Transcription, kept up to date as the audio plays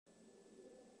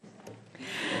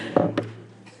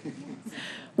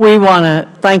We want to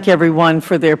thank everyone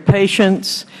for their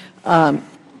patience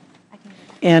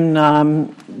in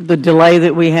the delay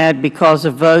that we had because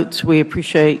of votes. We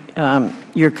appreciate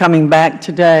your coming back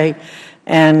today,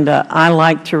 and I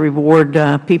like to reward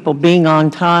people being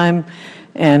on time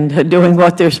and doing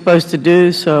what they're supposed to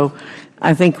do. So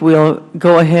I think we'll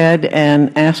go ahead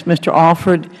and ask Mr.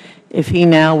 Alford if he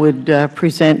now would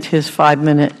present his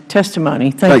 5-minute testimony.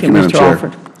 Thank you, Mr.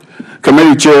 Alford.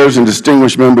 Committee chairs and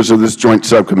distinguished members of this joint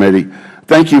subcommittee,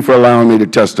 thank you for allowing me to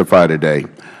testify today.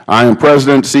 I am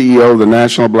President and CEO of the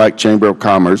National Black Chamber of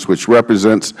Commerce, which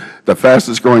represents the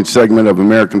fastest growing segment of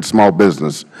American small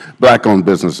business, Black-owned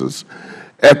businesses.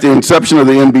 At the inception of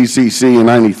the NBCC in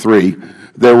 '93,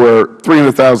 there were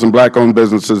 300,000 Black-owned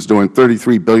businesses doing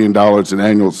 $33 billion in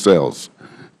annual sales.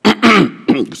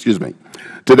 Excuse me.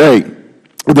 Today,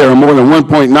 there are more than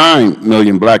 1.9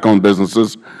 million Black-owned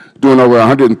businesses doing over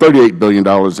 $138 billion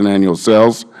in annual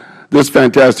sales. This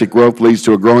fantastic growth leads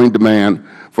to a growing demand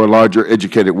for a larger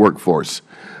educated workforce.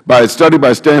 By a study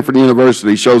by Stanford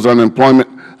University shows unemployment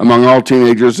among all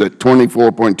teenagers at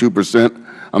 24.2%.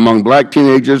 Among Black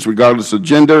teenagers, regardless of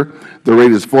gender, the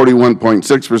rate is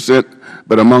 41.6%,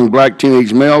 but among Black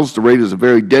teenage males, the rate is a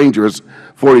very dangerous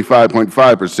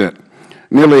 45.5%.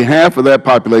 Nearly half of that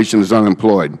population is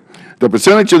unemployed. The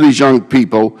percentage of these young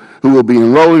people who will be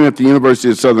enrolling at the University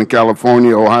of Southern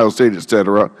California, Ohio State,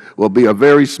 etc., will be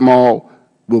very small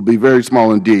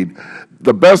indeed.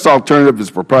 The best alternative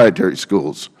is proprietary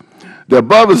schools. The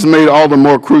above is made all the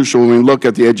more crucial when we look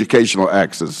at the educational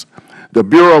axis. The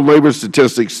Bureau of Labor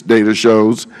Statistics data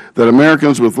shows that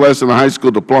Americans with less than a high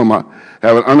school diploma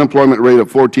have an unemployment rate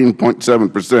of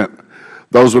 14.7%.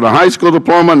 Those with a high school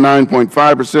diploma,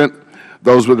 9.5%.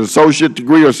 Those with an associate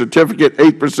degree or certificate,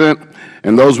 8%,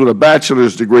 and those with a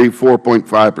bachelor's degree,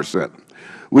 4.5%.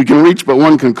 We can reach but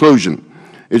one conclusion.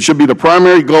 It should be the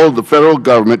primary goal of the federal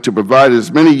government to provide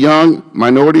as many young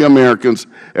minority Americans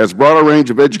as broad a range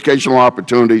of educational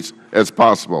opportunities as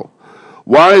possible.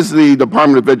 Why is the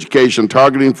Department of Education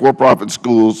targeting for-profit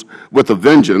schools with a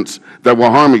vengeance that will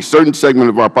harm a certain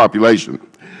segment of our population?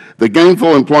 The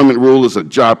gainful employment rule is a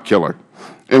job killer.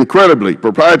 Incredibly,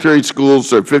 proprietary schools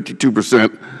serve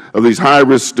 52% of these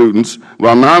high-risk students,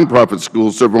 while nonprofit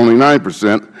schools serve only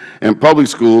 9%, and public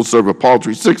schools serve a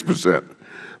paltry 6%.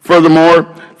 Furthermore,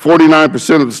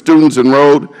 49% of the students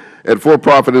enrolled at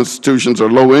for-profit institutions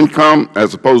are low income,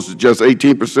 as opposed to just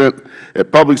 18% at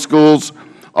public schools.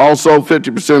 Also,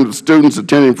 50% of the students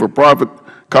attending for-profit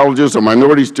colleges are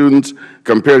minority students,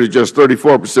 compared to just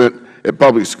 34% at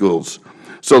public schools.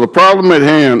 So the problem at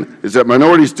hand is that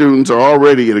minority students are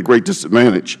already at a great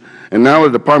disadvantage, and now the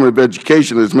Department of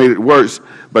Education has made it worse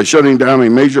by shutting down a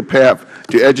major path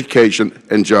to education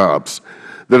and jobs.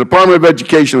 The Department of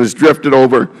Education has drifted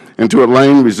over into a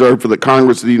lane reserved for the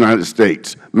Congress of the United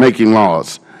States, making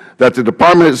laws. That the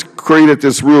Department has created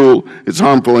this rule is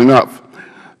harmful enough.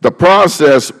 The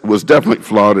process was definitely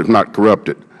flawed, if not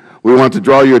corrupted. We want to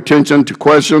draw your attention to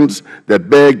questions that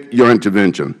beg your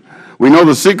intervention. We know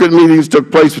the secret meetings took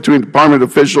place between Department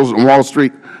officials and Wall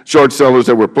Street short sellers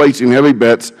that were placing heavy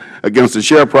bets against the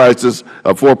share prices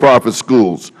of for-profit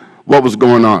schools. What was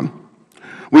going on?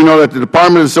 We know that the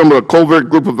Department assembled a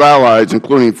covert group of allies,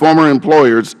 including former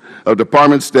employers of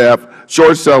Department staff,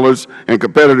 short sellers, and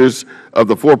competitors of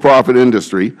the for-profit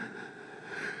industry,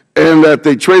 and that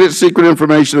they traded secret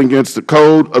information against the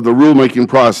code of the rulemaking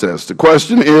process. The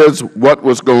question is, what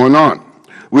was going on?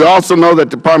 We also know that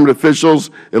Department officials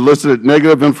elicited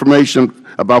negative information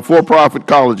about for-profit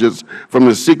colleges from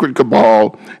the secret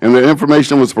cabal, and the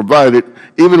information was provided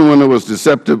even when it was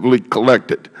deceptively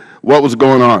collected. What was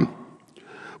going on?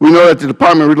 We know that the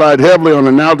Department relied heavily on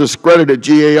the now discredited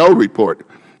GAO report,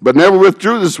 but never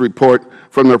withdrew this report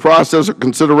from their process of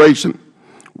consideration.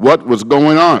 What was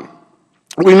going on?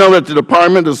 We know that the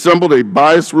Department assembled a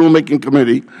biased rulemaking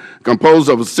committee composed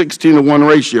of a 16-to-1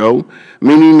 ratio,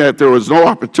 meaning that there was no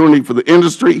opportunity for the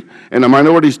industry and the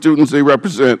minority students they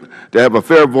represent to have a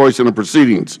fair voice in the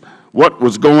proceedings. What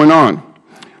was going on?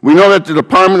 We know that the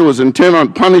Department was intent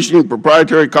on punishing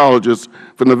proprietary colleges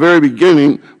from the very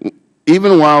beginning,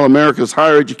 even while America's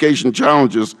higher education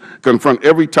challenges confront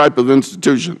every type of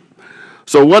institution.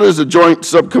 So what is the Joint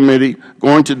Subcommittee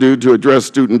going to do to address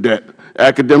student debt,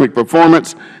 academic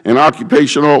performance, and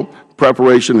occupational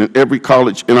preparation in every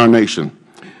college in our nation?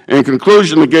 In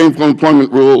conclusion, the Gainful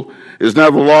Employment Rule is now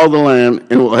the law of the land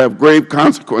and will have grave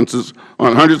consequences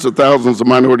on hundreds of thousands of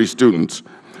minority students.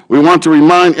 We want to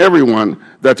remind everyone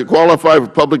that to qualify for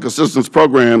public assistance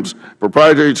programs,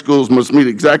 proprietary schools must meet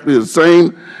exactly the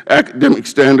same academic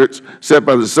standards set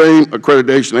by the same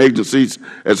accreditation agencies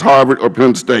as Harvard or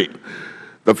Penn State.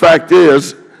 The fact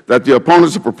is that the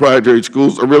opponents of proprietary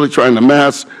schools are really trying to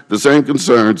mask the same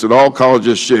concerns that all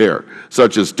colleges share,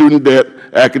 such as student debt,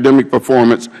 academic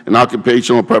performance, and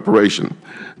occupational preparation.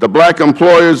 The Black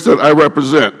employers that I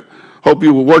represent hope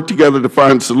you will work together to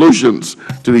find solutions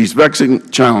to these vexing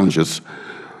challenges,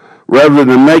 rather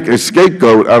than make a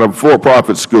scapegoat out of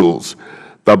for-profit schools.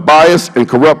 The biased and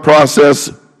corrupt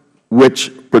process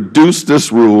which produced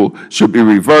this rule should be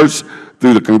reversed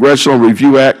through the Congressional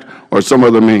Review Act or some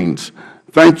other means.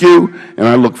 Thank you, and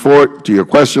I look forward to your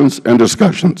questions and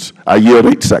discussions. I yield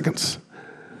 8 seconds.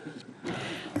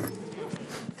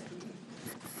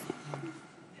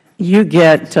 You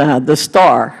get the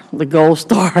star, the gold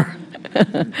star,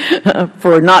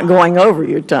 for not going over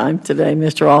your time today,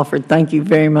 Mr. Alford. Thank you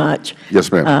very much.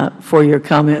 Yes, ma'am. For your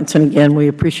comments. And again, we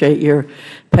appreciate your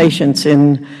patience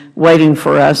in waiting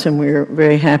for us, and we're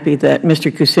very happy that Mr.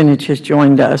 Kucinich has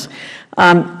joined us.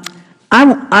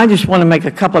 I just want to make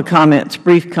a couple of comments,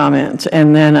 brief comments,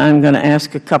 and then I'm going to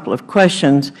ask a couple of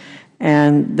questions,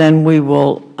 and then we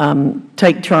will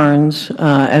take turns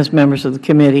as members of the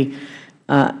committee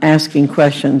asking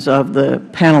questions of the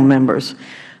panel members.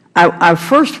 I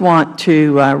first want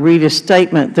to read a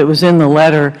statement that was in the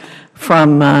letter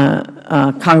from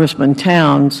Congressman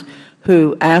Towns,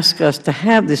 who asked us to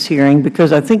have this hearing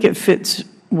because I think it fits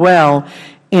well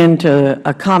into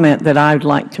a comment that I would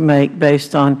like to make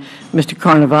based on Mr.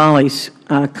 Carnevale's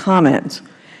comments.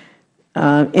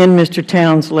 In Mr.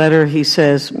 Towns' letter, he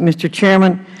says, Mr.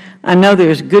 Chairman, I know there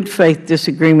is good faith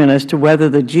disagreement as to whether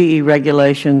the GE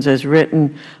regulations as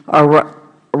written are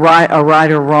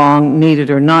right or wrong, needed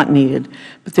or not needed,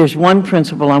 but there's one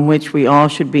principle on which we all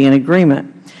should be in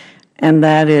agreement, and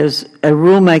that is a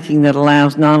rulemaking that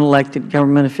allows non-elected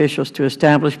government officials to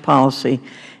establish policy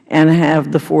and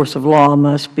have the force of law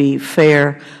must be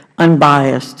fair,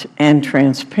 unbiased, and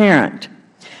transparent.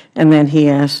 And then he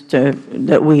asked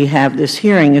that we have this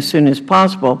hearing as soon as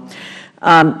possible.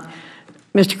 Mr.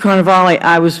 Carnevale,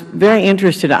 I was very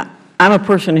interested. I'm a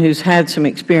person who's had some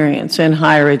experience in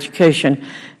higher education,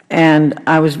 and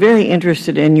I was very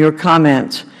interested in your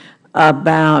comments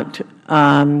about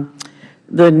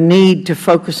the need to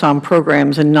focus on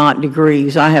programs and not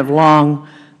degrees. I have long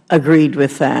agreed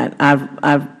with that.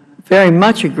 I very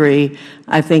much agree,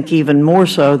 I think even more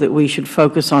so, that we should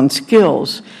focus on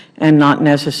skills and not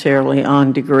necessarily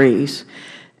on degrees.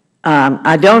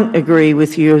 I don't agree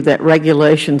with you that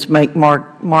regulations make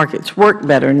markets work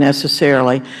better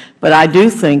necessarily, but I do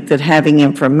think that having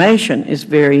information is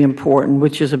very important,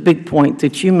 which is a big point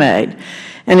that you made.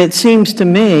 And it seems to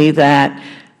me that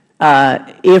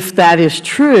if that is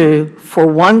true for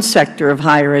one sector of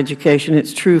higher education,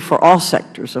 it's true for all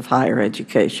sectors of higher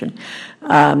education,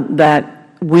 that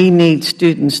we need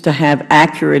students to have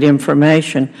accurate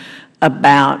information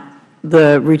about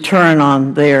the return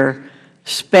on their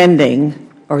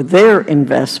spending or their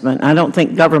investment. I don't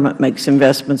think government makes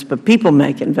investments, but people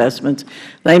make investments.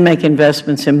 They make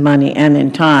investments in money and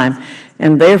in time.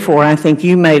 And therefore, I think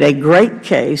you made a great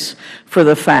case for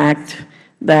the fact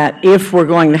that if we're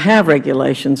going to have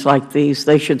regulations like these,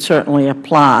 they should certainly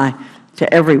apply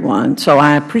to everyone. So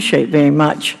I appreciate very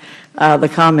much the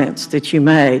comments that you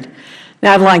made.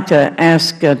 Now I'd like to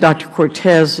ask Dr.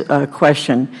 Cortes a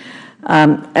question.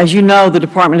 As you know, the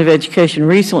Department of Education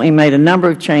recently made a number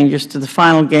of changes to the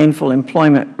final gainful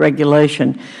employment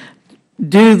regulation.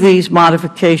 Do these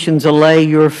modifications allay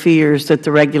your fears that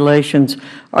the regulations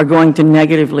are going to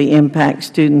negatively impact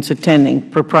students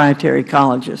attending proprietary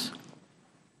colleges?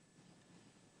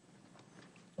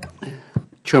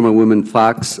 Chairwoman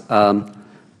Fox,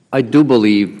 I do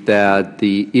believe that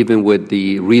even with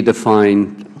the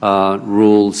redefined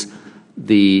rules,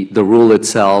 the rule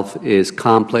itself is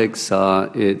complex,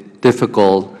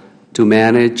 difficult to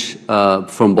manage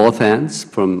from both ends,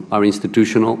 from our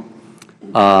institutional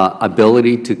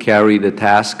ability to carry the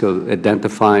task of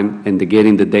identifying and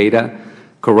getting the data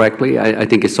correctly. I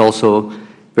think it's also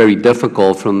very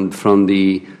difficult from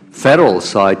the Federal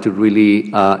side to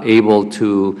really able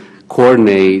to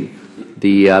coordinate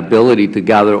the ability to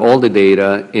gather all the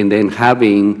data and then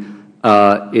having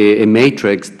a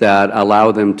matrix that allow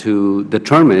them to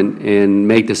determine and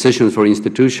make decisions for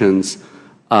institutions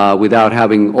without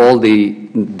having all the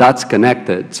dots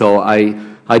connected. So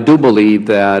I do believe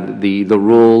that the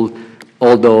rule,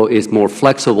 although is more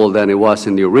flexible than it was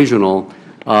in the original,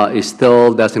 it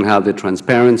still doesn't have the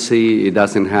transparency, it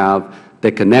doesn't have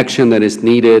the connection that is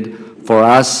needed for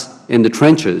us in the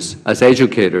trenches as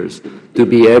educators to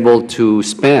be able to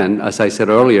spend, as I said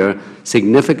earlier,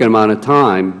 significant amount of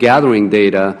time gathering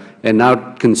data and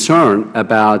not concerned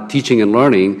about teaching and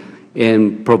learning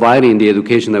and providing the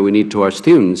education that we need to our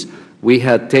students, we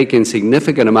had taken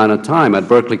significant amount of time at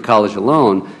Berkeley College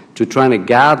alone to try to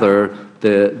gather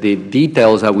the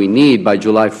details that we need by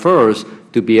July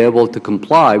 1st to be able to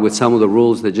comply with some of the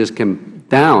rules that just came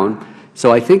down.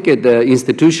 So I think the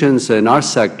institutions in our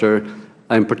sector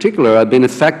in particular have been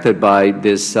affected by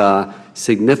this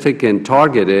significant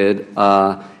targeted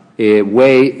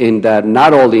way in that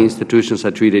not all the institutions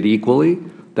are treated equally,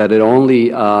 that it only,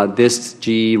 this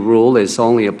G rule is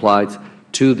only applied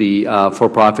to the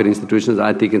for-profit institutions.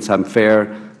 I think it's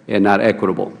unfair and not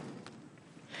equitable.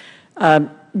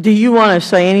 Do you want to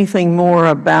say anything more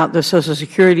about the Social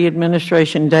Security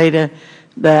Administration data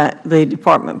that the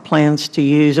Department plans to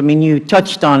use? I mean, you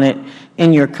touched on it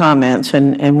in your comments,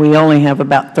 and we only have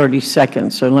about 30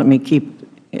 seconds, so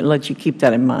let you keep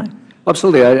that in mind.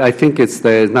 Absolutely. I think it's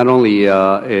not only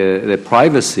the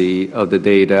privacy of the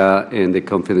data and the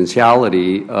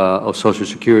confidentiality of Social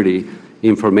Security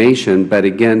information, but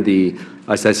again,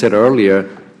 as I said earlier,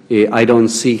 I don't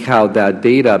see how that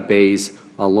database,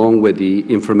 along with the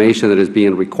information that is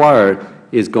being required,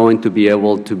 is going to be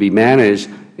able to be managed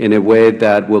in a way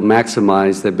that will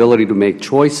maximize the ability to make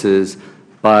choices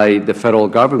by the Federal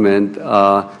Government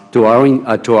to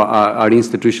our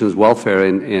institutions' welfare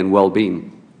and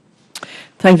well-being.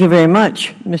 Thank you very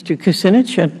much. Mr.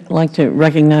 Kucinich, I'd like to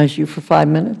recognize you for 5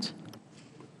 minutes.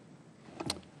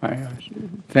 I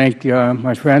thank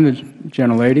my friend, the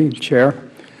gentlelady, Chair.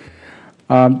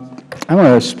 I want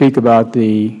to speak about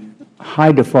the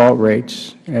high default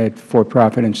rates at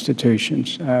for-profit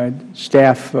institutions.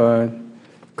 Staff,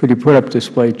 could you put up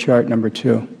display chart number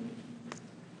 2,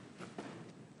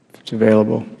 if it's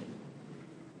available?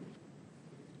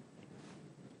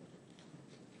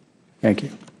 Thank you.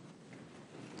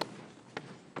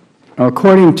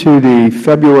 According to the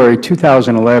February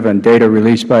 2011 data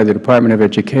released by the Department of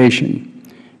Education,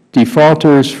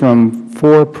 defaulters from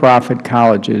for-profit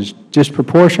colleges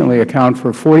disproportionately account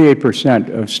for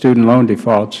 48% of student loan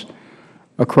defaults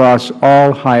across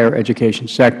all higher education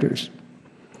sectors.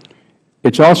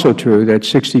 It's also true that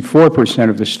 64%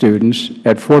 of the students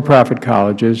at for-profit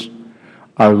colleges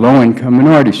are low-income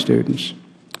minority students.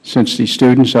 Since these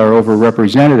students are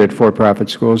overrepresented at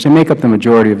for-profit schools, they make up the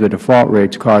majority of the default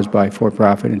rates caused by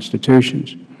for-profit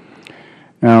institutions.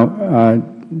 Now,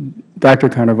 Dr.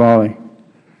 Carnevale,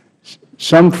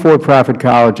 some for-profit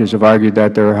colleges have argued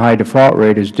that their high default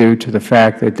rate is due to the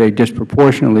fact that they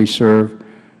disproportionately serve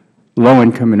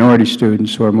low-income minority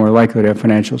students who are more likely to have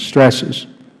financial stresses.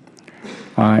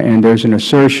 And there's an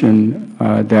assertion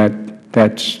that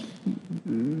that's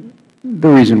the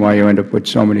reason why you end up with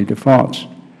so many defaults.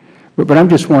 But I'm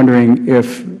just wondering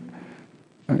if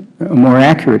a more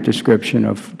accurate description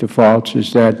of defaults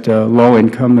is that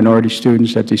low-income minority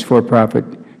students at these for-profit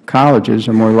colleges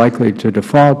are more likely to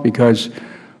default because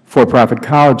for-profit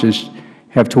colleges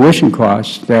have tuition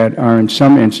costs that are in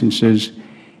some instances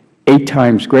 8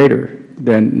 times greater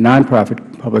than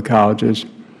nonprofit public colleges,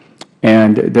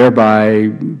 and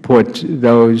thereby put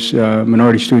those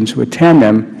minority students who attend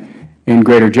them in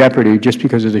greater jeopardy just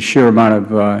because of the sheer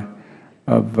amount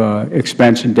of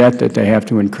expense and debt that they have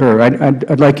to incur.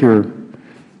 I'd like your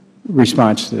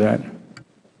response to that.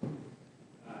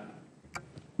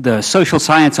 The social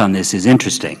science on this is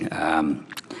interesting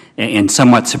and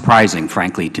somewhat surprising,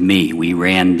 frankly, to me. We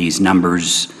ran these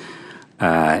numbers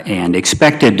and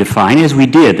expected to find, as we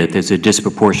did, that there's a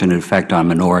disproportionate effect on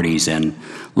minorities and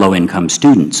low-income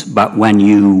students. But when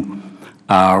you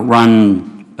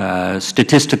run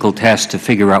statistical tests to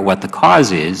figure out what the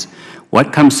cause is,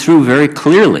 what comes through very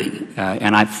clearly,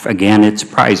 and again, it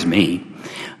surprised me,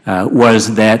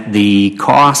 was that the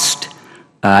cost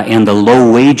and the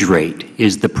low wage rate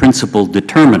is the principal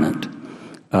determinant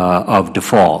of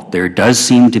default. There does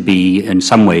seem to be, in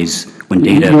some ways, when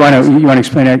data... You want to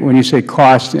explain that? When you say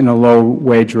cost and a low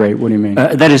wage rate, what do you mean?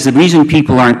 That is, the reason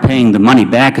people aren't paying the money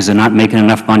back is they're not making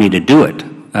enough money to do it,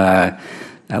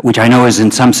 which I know is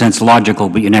in some sense logical,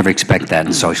 but you never expect that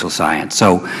in social science.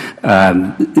 So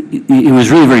it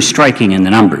was really very striking in the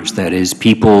numbers. That is,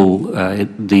 people,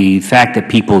 the fact that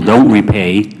people don't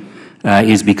repay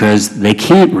is because they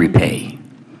can't repay.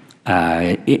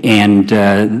 But you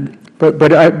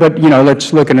know,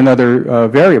 let's look at another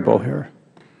variable here,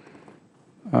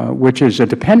 which is a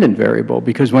dependent variable,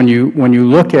 because when you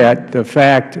look at the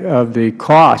fact of the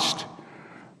cost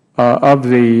of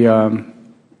the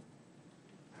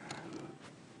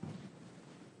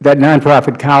that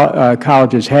nonprofit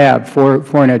colleges have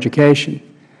for an education,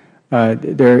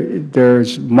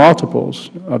 there's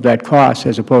multiples of that cost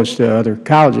as opposed to other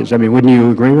colleges. I mean, wouldn't you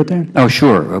agree with that? Oh,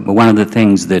 sure. But one of the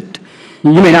things that...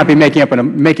 You may not be making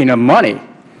enough money,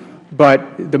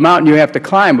 but the mountain you have to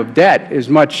climb of debt is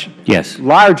much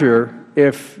larger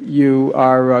if you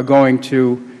are going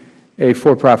to a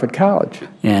for-profit college.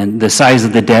 And the size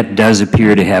of the debt does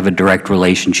appear to have a direct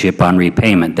relationship on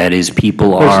repayment. That is,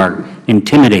 people are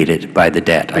intimidated by the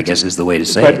debt, I guess is the way to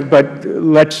say it. But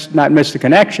let's not miss the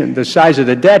connection. The size of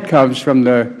the debt comes from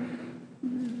the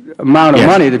amount of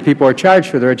money that people are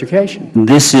charged for their education.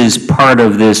 This is part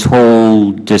of this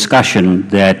whole discussion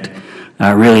that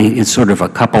really is sort of a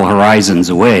couple horizons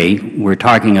away. We're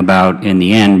talking about, in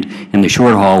the end, in the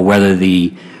short haul, whether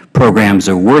the programs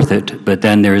are worth it, but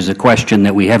then there's a question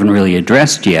that we haven't really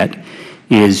addressed yet,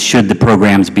 is should the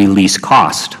programs be least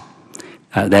cost?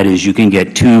 That is, you can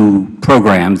get two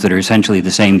programs that are essentially the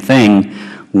same thing.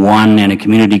 One in a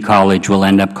community college will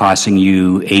end up costing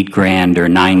you $8,000 or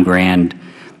 $9,000,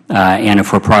 and a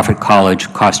for-profit college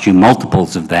costs you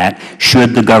multiples of that.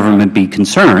 Should the government be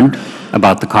concerned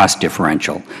about the cost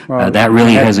differential? That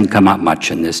really hasn't come up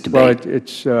much in this debate. Well,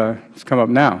 it's come up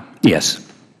now. Yes.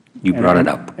 You brought it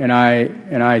up. And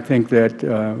I think that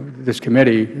this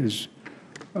committee is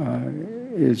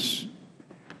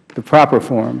the proper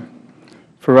forum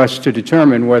for us to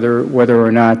determine whether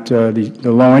or not the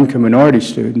low-income minority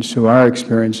students who are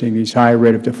experiencing these high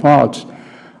rate of defaults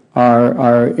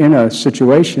are in a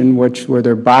situation where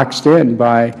they're boxed in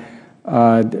by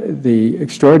the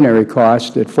extraordinary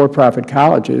cost at for-profit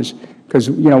colleges. Because,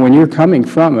 when you're coming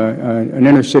from an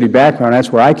inner-city background,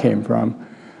 that's where I came from,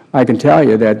 I can tell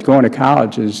you that going to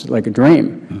college is like a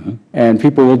dream, and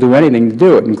people will do anything to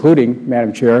do it, including,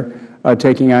 Madam Chair,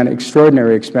 taking on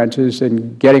extraordinary expenses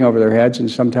and getting over their heads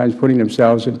and sometimes putting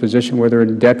themselves in a position where they're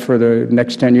in debt for the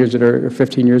next 10 years or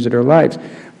 15 years of their lives.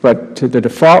 But to the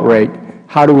default rate,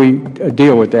 how do we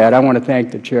deal with that? I want to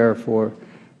thank the Chair for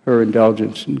her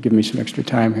indulgence and give me some extra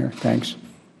time here. Thanks.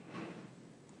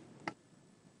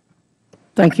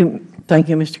 Thank you,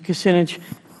 Mr. Kucinich.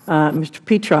 Mr.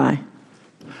 Petri.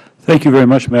 Thank you very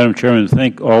much, Madam Chairman.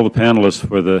 Thank all the panelists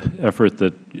for the effort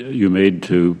that you made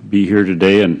to be here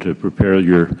today and to prepare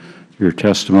your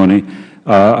testimony.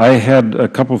 I had a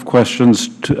couple of questions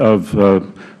of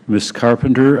Ms.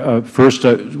 Carpenter. First,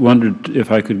 I wondered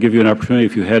if I could give you an opportunity,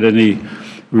 if you had any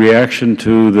reaction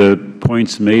to the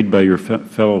points made by your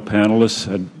fellow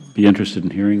panelists. I'd be interested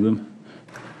in hearing them.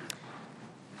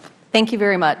 Thank you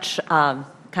very much,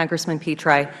 Congressman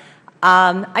Petri.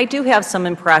 I do have some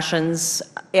impressions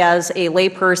as a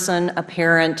layperson, a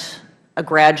parent, a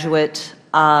graduate.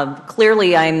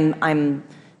 Clearly, I'm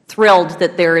thrilled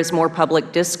that there is more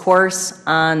public discourse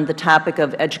on the topic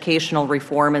of educational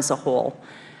reform as a whole.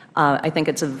 I think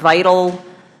it's a vital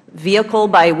vehicle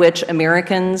by which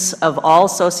Americans of all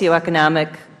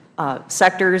socioeconomic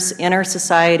sectors in our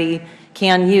society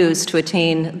can use to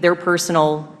attain their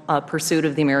personal pursuit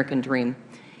of the American dream.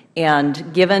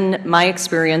 And given my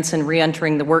experience in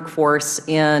reentering the workforce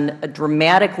in a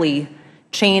dramatically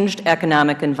changed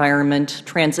economic environment,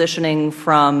 transitioning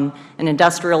from an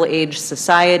industrial age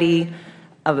society,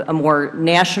 a more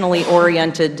nationally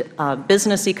oriented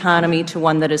business economy to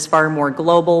one that is far more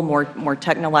global, more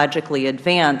technologically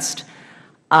advanced,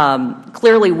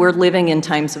 clearly we're living in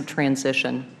times of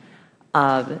transition.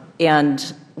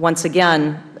 And once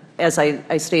again, as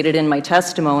I stated in my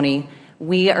testimony,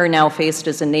 we are now faced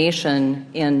as a nation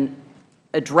in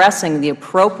addressing the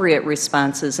appropriate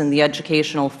responses in the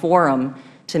educational forum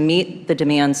to meet the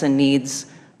demands and needs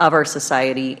of our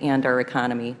society and our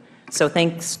economy. So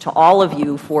thanks to all of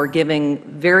you for giving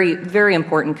very, very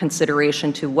important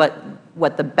consideration to what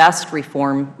the best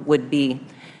reform would be.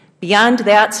 Beyond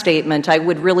that statement, I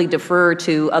would really defer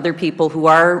to other people who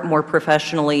are more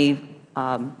professionally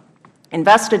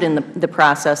invested in the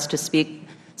process to speak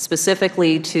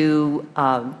specifically to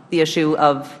the issue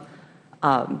of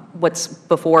what's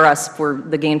before us for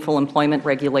the gainful employment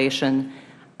regulation.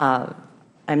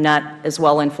 I'm not as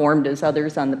well informed as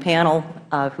others on the panel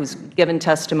who's given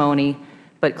testimony,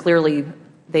 but clearly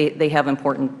they have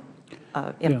important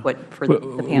input for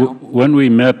the panel. When we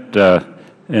met,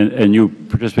 and you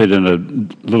participated in a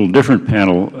little different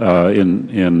panel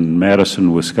in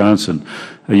Madison, Wisconsin,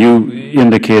 you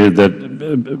indicated that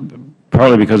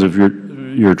partly because of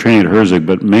your training at Herzing,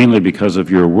 but mainly because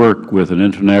of your work with an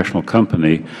international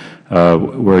company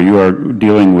where you are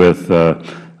dealing with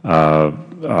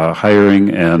hiring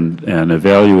and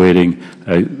evaluating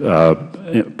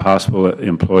possible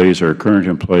employees or current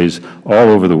employees all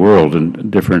over the world in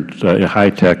different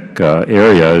high-tech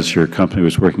areas. Your company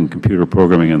was working in computer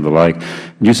programming and the like.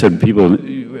 And you said people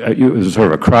it was sort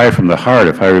of a cry from the heart,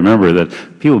 if I remember,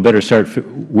 that people better start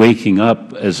waking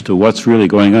up as to what's really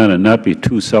going on and not be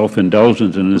too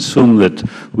self-indulgent and assume that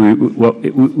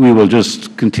we will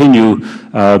just continue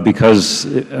because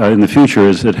in the future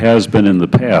as it has been in the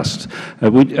past.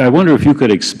 I wonder if you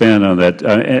could expand on that.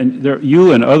 And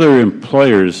you and other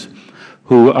employers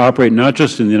who operate not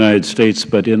just in the United States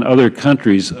but in other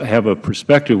countries have a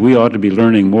perspective we ought to be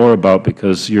learning more about,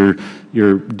 because you're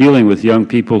dealing with young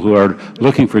people who are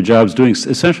looking for jobs doing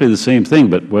essentially the same thing,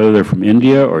 but whether they're from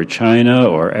India or China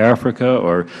or Africa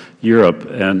or Europe.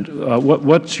 And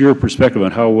what's your perspective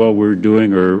on how well we're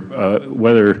doing, or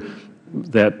whether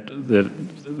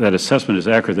that assessment is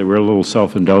accurate, that we're a little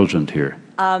self-indulgent here?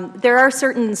 There are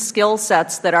certain skill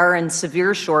sets that are in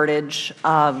severe shortage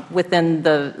within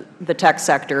the tech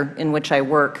sector in which I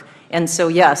work. And so,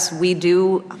 yes, we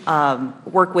do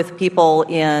work with people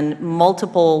in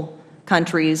multiple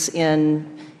countries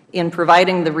in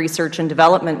providing the research and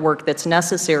development work that's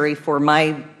necessary for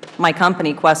my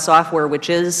company, Quest Software,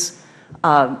 which is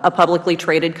a publicly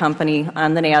traded company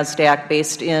on the NASDAQ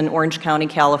based in Orange County,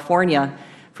 California.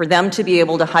 For them to be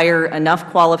able to hire enough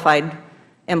qualified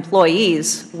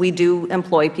employees, we do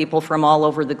employ people from all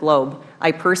over the globe.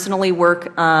 I personally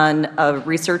work on a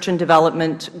research and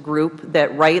development group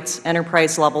that writes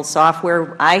enterprise-level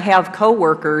software. I have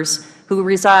coworkers who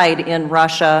reside in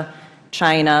Russia,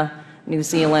 China, New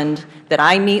Zealand, that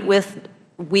I meet with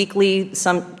weekly,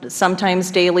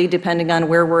 sometimes daily, depending on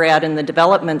where we're at in the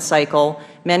development cycle.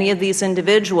 Many of these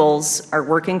individuals are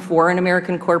working for an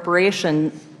American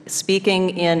corporation,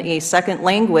 speaking in a second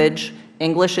language.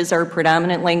 English is our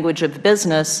predominant language of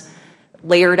business,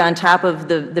 layered on top of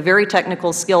the very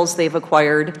technical skills they've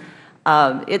acquired.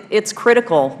 It's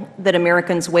critical that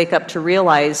Americans wake up to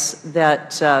realize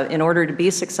that in order to be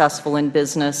successful in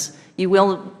business, you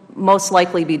will most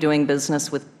likely be doing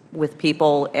business with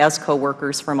people as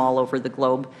coworkers from all over the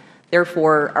globe.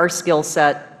 Therefore, our skill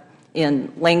set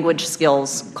in language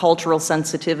skills, cultural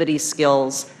sensitivity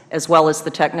skills, as well as the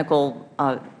technical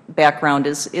background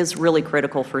is really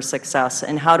critical for success.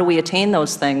 And how do we attain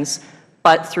those things?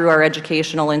 But through our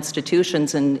educational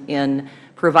institutions in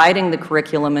providing the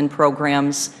curriculum and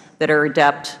programs that are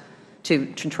adept to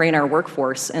train our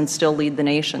workforce and still lead the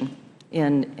nation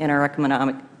in our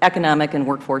economic and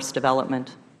workforce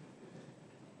development.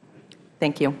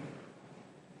 Thank you.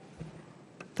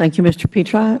 Thank you, Mr.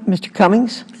 Petri. Mr.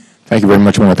 Cummings? Thank you very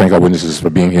much. I want to thank our witnesses for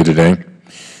being here today.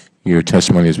 Your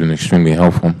testimony has been extremely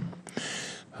helpful.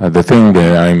 The thing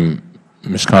that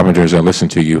Ms. Carpenter, as I listen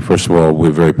to you, first of all, we're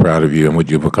very proud of you and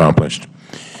what you've accomplished.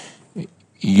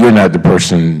 You're not the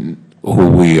person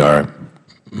who we are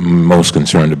most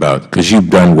concerned about, because you've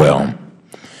done well.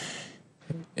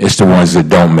 It's the ones that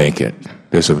don't make it.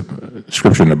 There's a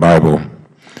scripture in the Bible,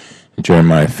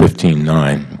 Jeremiah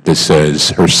 15:9, that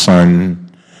says, her sun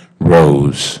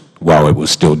rose while it was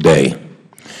still day.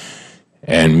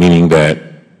 And meaning that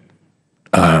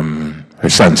her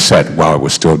sun set while it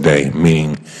was still day,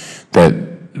 meaning that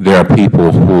there are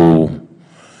people who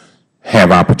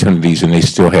have opportunities and they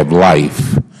still have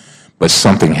life, but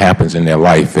something happens in their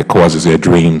life that causes their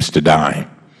dreams to die.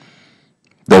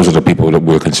 Those are the people that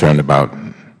we're concerned about.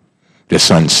 The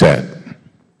sun set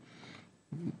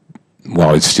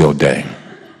while it's still day.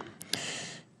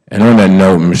 And on that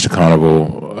note, Mr.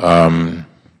 Carnevale,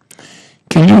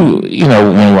 can you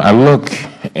know, when I look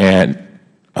at,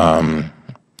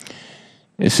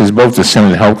 it says both the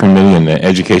Senate Health Committee and the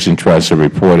Education Trust have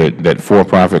reported that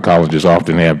for-profit colleges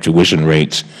often have tuition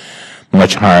rates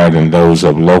much higher than those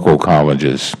of local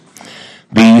colleges.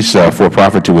 These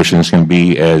for-profit tuitions can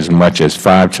be as much as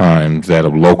 5 times that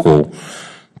of local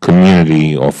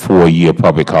community or 4-year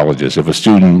public colleges. If a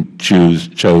student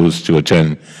chose to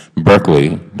attend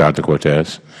Berkeley, Dr.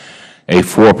 Cortes, a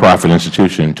for-profit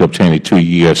institution, to obtain a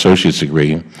 2-year associate's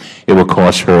degree, it would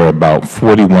cost her about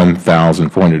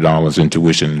 $41,400 in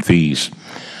tuition and fees.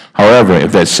 However,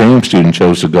 if that same student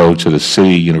chose to go to the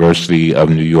City University of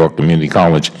New York Community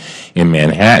College in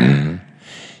Manhattan,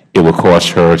 it would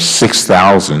cost her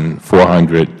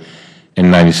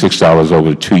 $6,496 over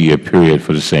a 2-year period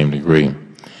for the same degree.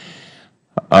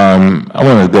 I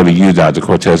want to go to you, Dr.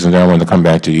 Cortes, and then I want to come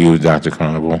back to you, Dr.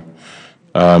 Carnevale.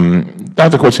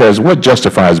 Dr. Cortes, what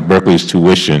justifies Berkeley's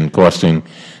tuition costing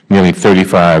nearly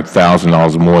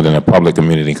 $35,000 more than a public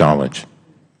community college?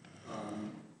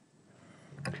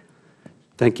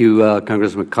 Thank you,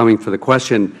 Congressman Cummings, for the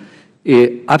question.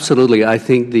 Absolutely. I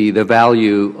think the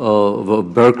value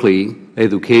of Berkeley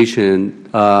education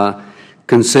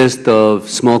consists of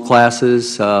small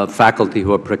classes, faculty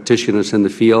who are practitioners in the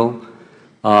field,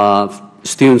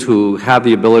 students who have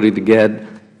the ability to get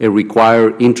a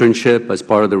required internship as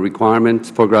part of the requirements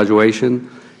for graduation,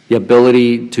 the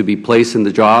ability to be placed in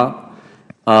the job,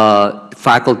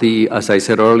 faculty, as I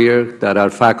said earlier, that are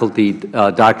faculty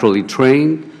doctorally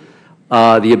trained,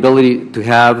 the ability to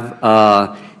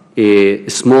have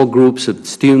small groups of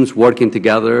students working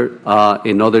together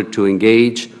in order to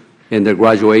engage in their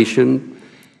graduation.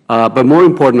 But more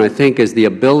important, I think, is the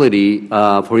ability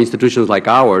for institutions like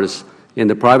ours in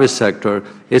the private sector.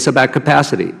 It's about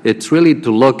capacity. It's really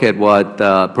to look at what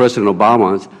President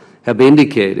Obama have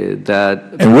indicated that.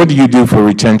 And what do you do for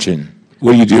retention?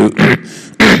 What do you do?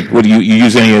 What do you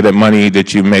use any of that money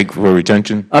that you make for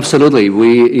retention? Absolutely.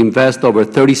 We invest over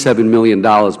 $37 million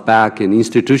back in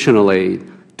institutional aid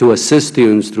to assist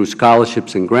students through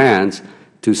scholarships and grants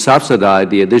to subsidize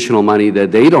the additional money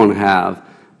that they don't have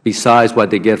besides what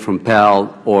they get from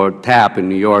Pell or TAP in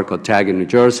New York or TAG in New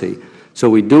Jersey. So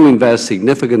we do invest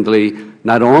significantly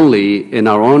not only in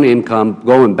our own income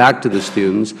going back to the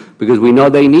students, because we know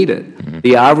they need it. Mm-hmm.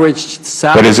 The average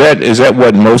salary. But is that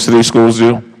what most of these schools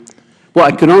do? Well,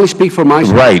 I can only speak for my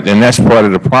school. Right, and that's part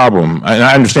of the problem. And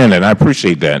I understand that, and I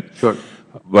appreciate that. Sure.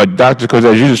 But Dr. Cortes,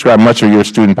 as you described, much of your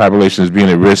student population is being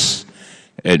at risk.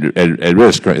 At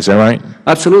risk, is that right?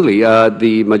 Absolutely.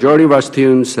 The majority of our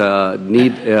students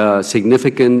need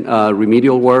significant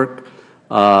remedial work.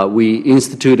 We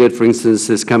instituted, for instance,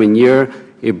 this coming year,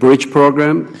 a bridge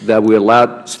program that we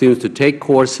allow students to take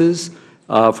courses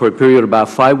for a period of about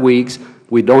 5 weeks.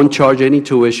 We don't charge any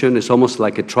tuition. It's almost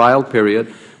like a trial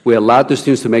period. We allow the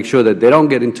students to make sure that they don't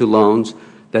get into loans,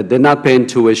 that they're not paying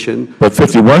tuition. But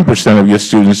 51% of your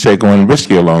students take on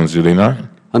riskier loans, do they not?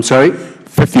 I'm sorry?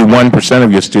 51%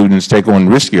 of your students take on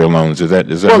riskier loans. Is that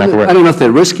not correct? I don't know if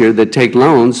they're riskier. They take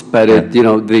loans, but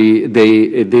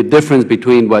the difference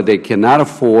between what they cannot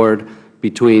afford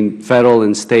between federal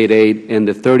and state aid and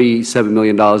the $37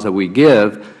 million that we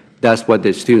give, that's what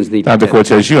the students need to Dr. get.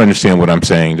 Cortes, you understand what I'm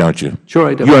saying, don't you? Sure,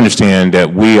 I do. You understand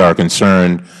that we are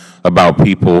concerned about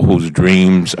people whose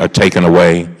dreams are taken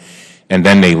away, and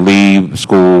then they leave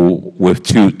school with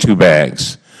two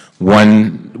bags,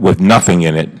 one with nothing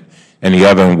in it, and the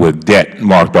other one with debt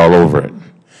marked all over it.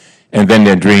 And then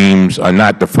their dreams are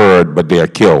not deferred, but they are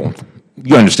killed.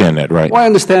 You understand that, right? Well, I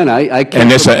understand. I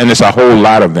can't. And it's a whole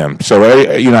lot of them. So,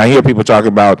 I hear people talk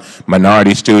about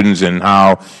minority students and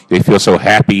how they feel so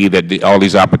happy that all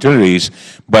these opportunities.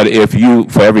 But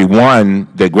for every one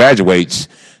that graduates,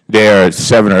 there are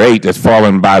 7 or 8 that's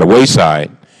fallen by the wayside.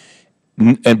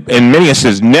 And in many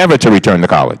instances, never to return to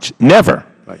college. Never.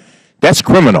 Right. That's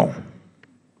criminal.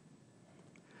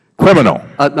 Criminal.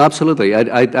 Absolutely.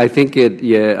 I think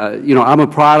I'm a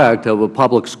product of a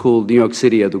public school, New York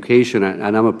City education,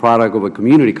 and I'm a product of a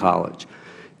community college.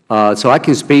 So I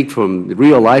can speak from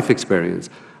real life experience.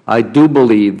 I do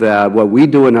believe that what we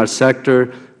do in our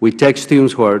sector, we take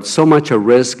students who are so much at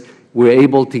risk, we're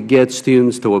able to get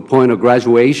students to a point of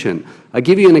graduation. I'll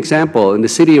give you an example. In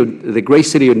the great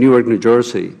city of Newark, New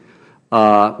Jersey,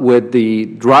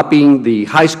 with dropping the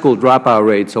high school dropout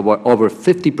rates of over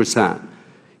 50%,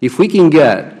 if we can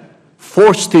get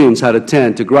 4 students out of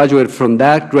 10 to graduate from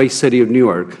that great city of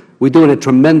Newark, we're doing a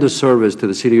tremendous service to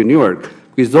the city of Newark,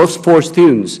 because those 4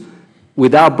 students,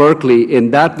 without Berkeley,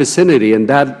 in that vicinity, in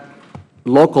that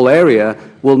local area,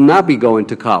 will not be going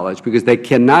to college, because they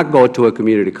cannot go to a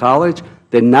community college.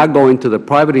 They're not going to the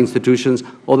private institutions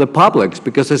or the publics,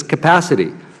 because there's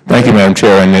capacity. Thank you, Madam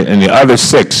Chair. And the other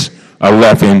 6 are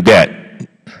left in debt.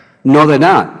 No, they're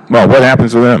not. Well, what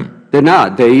happens to them? They're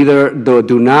not. They either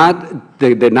do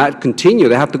not continue.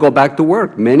 They have to go back to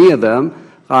work. Many of them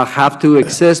have to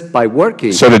exist by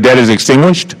working. So the debt is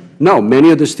extinguished? No.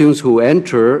 Many of the students who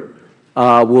enter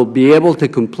will be able to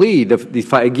complete.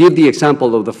 If I give the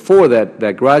example of the 4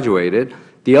 that graduated,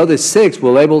 the other 6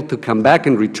 will be able to come back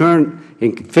and return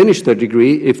and finish their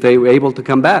degree if they were able to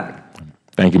come back.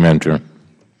 Thank you, Madam Chair.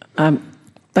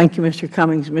 Thank you, Mr.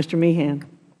 Cummings. Mr. Meehan.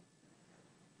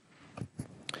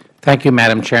 Thank you,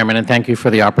 Madam Chairman, and thank you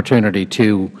for the opportunity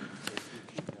to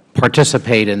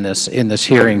participate in this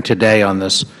hearing today on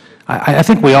this. I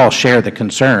think we all share the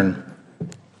concern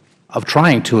of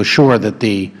trying to assure that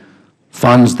the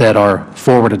funds that are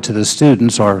forwarded to the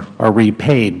students are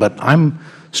repaid, but I'm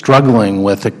struggling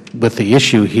with the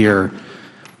issue here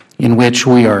in which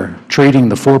we are treating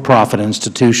the for-profit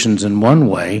institutions in one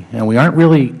way, and we aren't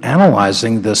really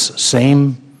analyzing this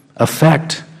same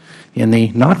effect in the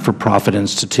not-for-profit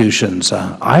institutions.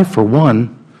 I, for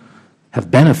one,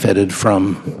 have benefited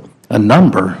from a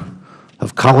number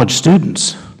of college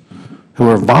students who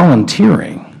are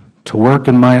volunteering to work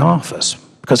in my office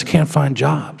because they can't find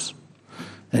jobs.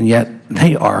 And yet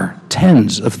they are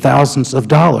tens of thousands of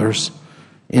dollars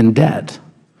in debt.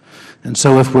 And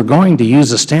so if we're going to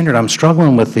use a standard, I'm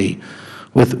struggling with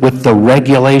the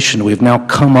regulation. We've now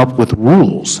come up with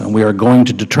rules, and we are going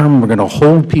to determine, we're going to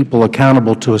hold people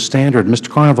accountable to a standard. Mr.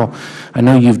 Carnevale, I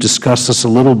know you've discussed this a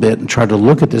little bit and tried to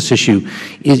look at this issue.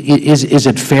 Is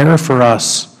it fair for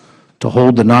us to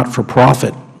hold the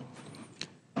not-for-profit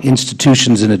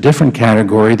institutions in a different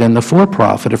category than the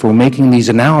for-profit if we're making these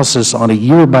analysis on a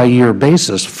year-by-year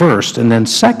basis first, and then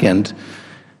second,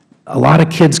 a lot of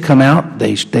kids come out,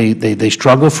 they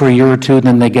struggle for a year or two, and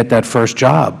then they get that first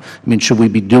job. I mean, should we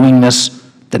be doing this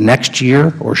the next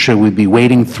year, or should we be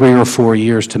waiting 3 or 4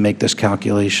 years to make this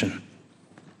calculation?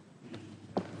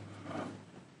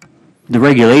 The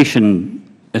regulation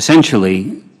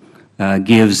essentially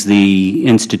gives the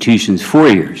institutions 4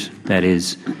 years. That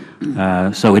is,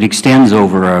 so it extends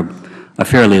over a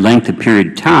fairly lengthy period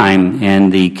of time,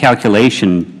 and the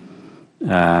calculation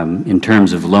in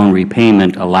terms of loan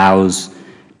repayment allows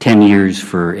 10 years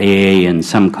for AA in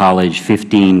some college,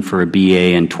 15 for a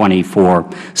BA, and 20 for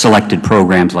selected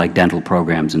programs like dental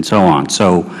programs and so on.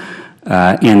 So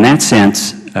in that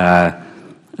sense,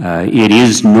 it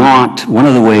is not one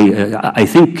of the way, I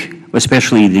think,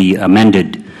 especially the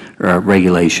amended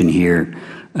regulation here,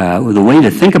 the way to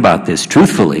think about this,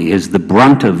 truthfully, is the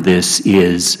brunt of this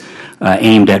is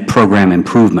aimed at program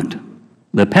improvement.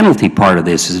 The penalty part of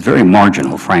this is very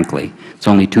marginal, frankly. It's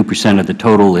only 2% of the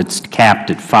total. It's capped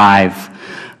at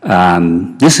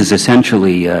 5. This is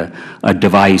essentially a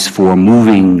device for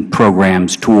moving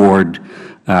programs toward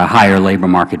higher labor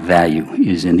market value,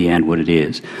 is in the end what it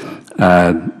is.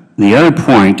 The other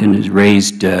point, and is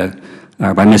raised by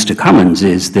Mr. Cummins,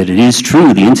 is that it is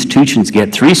true the institutions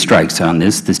get 3 strikes on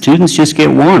this. The students just get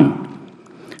 1.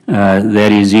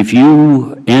 That is, if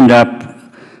you end up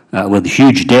with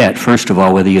huge debt, first of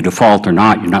all, whether you default or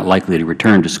not, you're not likely to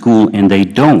return to school, and they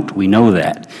don't. We know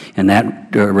that. And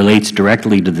that relates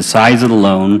directly to the size of the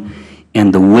loan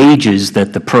and the wages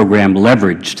that the program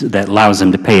leveraged that allows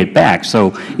them to pay it back.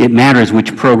 So it matters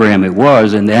which program it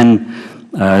was. And then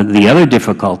the other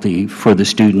difficulty for the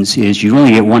students is you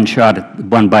only get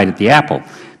one bite at the apple,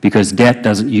 because debt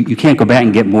doesn't, you can't go back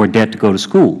and get more debt to go to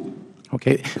school.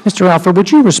 Okay. Mr. Alford,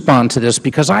 would you respond to this?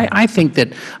 Because I think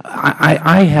that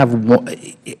I have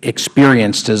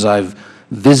experienced, as I've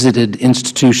visited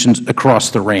institutions across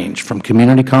the range, from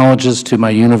community colleges to my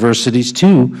universities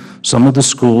to some of the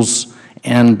schools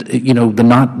and, you know,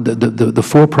 the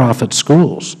for-profit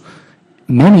schools.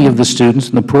 Many of the students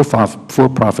in the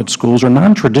for-profit schools are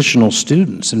non-traditional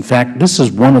students. In fact, this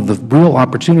is one of the real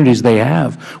opportunities they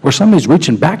have where somebody's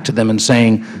reaching back to them and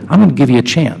saying, I'm going to give you a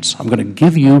chance. I'm going to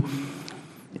give you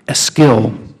a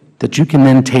skill that you can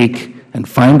then take and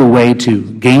find a way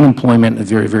to gain employment in a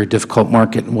very, very difficult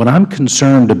market. And what I'm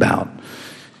concerned about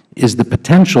is the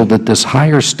potential that this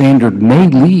higher standard may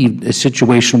lead a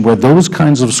situation where those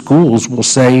kinds of schools will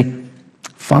say,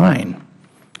 fine,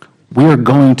 we are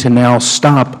going to now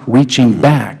stop reaching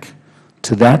back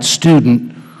to that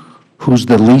student who's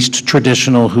the least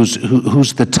traditional,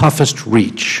 who's the toughest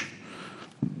reach,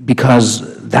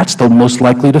 because that's the most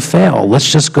likely to fail. Let's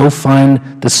just go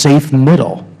find the safe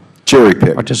middle. Cherry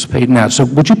pick. Participate in that. So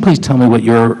would you please tell me what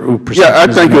your perspective is? Yeah, I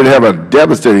think it would have a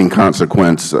devastating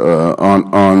consequence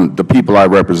on the people I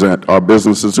represent, our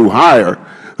businesses who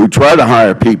try to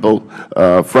hire people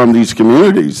from these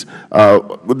communities.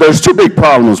 There's 2 big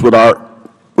problems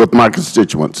with my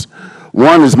constituents.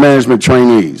 One is management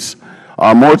trainees.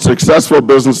 Our more successful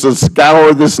businesses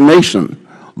scour this nation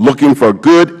looking for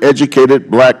good,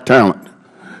 educated black talent.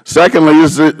 Secondly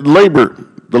is labor,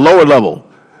 the lower level.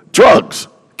 Drugs.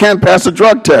 Can't pass a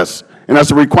drug test, and that's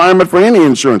a requirement for any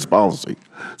insurance policy.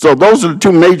 So those are the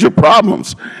 2 major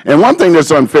problems. And one thing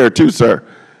that's unfair too, sir,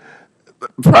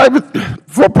 private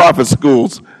for-profit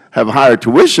schools have higher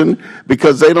tuition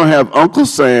because they don't have Uncle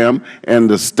Sam and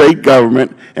the state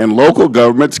government and local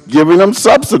governments giving them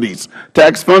subsidies,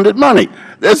 tax-funded money.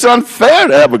 It's unfair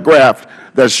to have a graph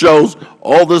that shows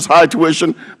all this high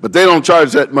tuition, but they don't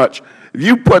charge that much. If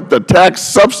you put the tax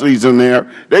subsidies in there,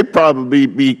 they'd probably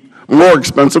be more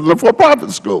expensive than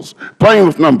for-profit schools, playing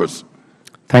with numbers.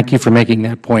 Thank you for making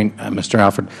that point, Mr.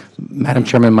 Alford. Madam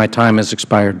Chairman, my time has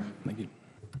expired. Thank you.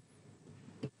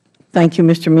 Thank you,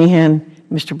 Mr. Meehan.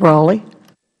 Mr. Brawley.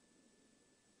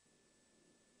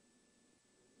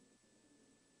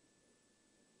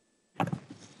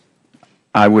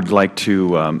 I would like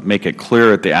to make it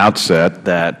clear at the outset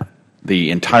that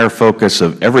the entire focus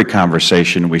of every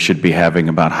conversation we should be having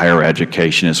about higher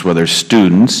education is whether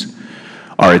students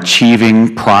are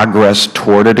achieving progress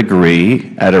toward a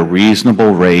degree at a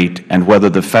reasonable rate, and whether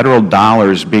the federal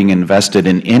dollars being invested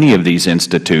in any of these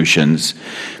institutions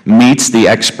meets the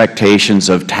expectations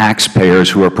of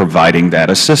taxpayers who are providing that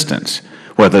assistance,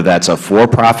 whether that's a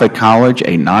for-profit college,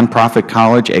 a nonprofit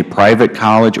college, a private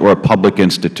college, or a public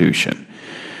institution.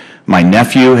 My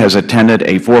nephew has attended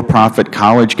a for-profit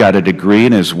college, got a degree,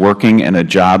 and is working in a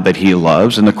job that he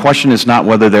loves. And the question is not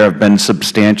whether there have been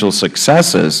substantial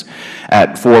successes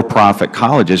at for-profit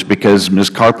colleges, because,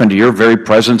 Ms. Carpenter, your very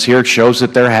presence here shows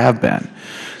that there have been.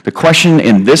 The question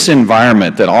in this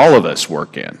environment that all of us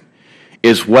work in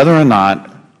is whether or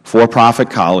not for-profit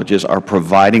colleges are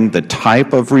providing the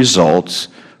type of results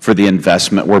for the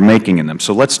investment we're making in them.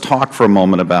 So let's talk for a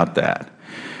moment about that.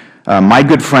 My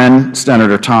good friend,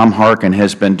 Senator Tom Harkin,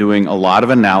 has been doing a lot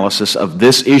of analysis of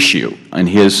this issue in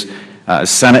his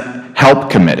Senate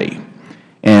Help Committee.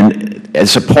 And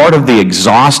as a part of the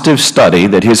exhaustive study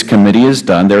that his committee has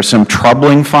done, there are some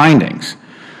troubling findings.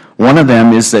 One of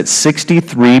them is that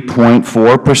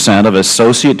 63.4% of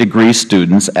associate degree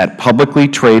students at publicly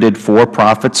traded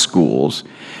for-profit schools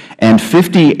and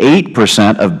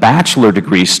 58% of bachelor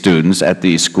degree students at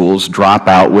these schools drop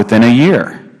out within a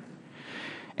year.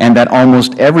 And that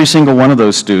almost every single one of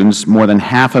those students, more than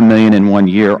 500,000 in 1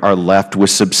 year, are left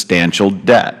with substantial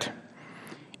debt.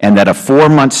 And that a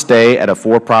 4-month stay at a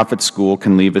for-profit school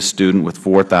can leave a student with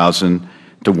 $4,000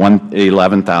 to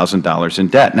 $11,000 in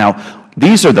debt. Now,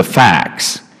 these are the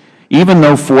facts. Even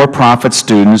though for-profit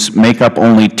students make up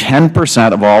only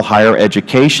 10% of all higher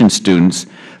education students,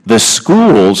 the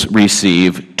schools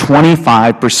receive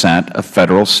 25% of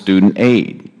federal student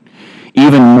aid.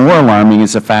 Even more alarming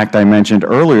is the fact I mentioned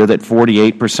earlier that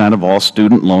 48% of all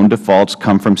student loan defaults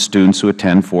come from students who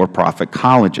attend for-profit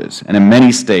colleges. And in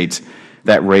many states,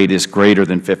 that rate is greater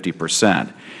than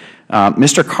 50%.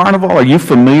 Mr. Carnevale, are you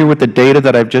familiar with the data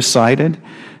that I've just cited?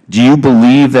 Do you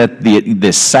believe that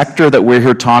the sector that we're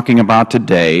here talking about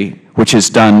today, which has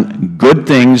done good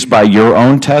things by your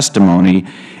own testimony,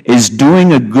 is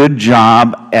doing a good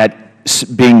job at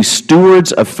being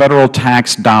stewards of federal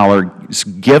tax dollars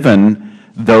given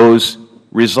those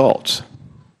results?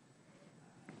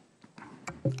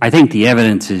 I think the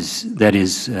evidence is,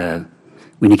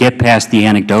 when you get past the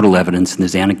anecdotal evidence, and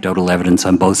there's anecdotal evidence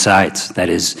on both sides, that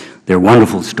is, they're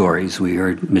wonderful stories. We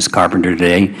heard Ms. Carpenter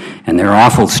today, and they're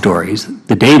awful stories.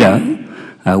 The data,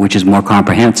 which is more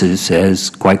comprehensive, says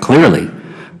quite clearly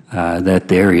that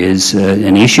there is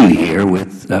an issue here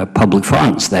with public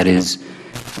funds. That is,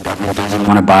 the government doesn't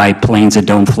want to buy planes that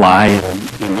don't fly.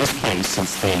 In this case,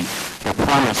 since their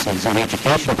promise is an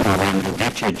educational program to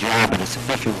get you a job at a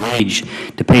sufficient wage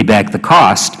to pay back the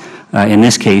cost, in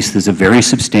this case, there's a very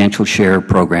substantial share of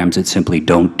programs that simply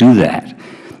don't do that.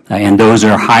 And those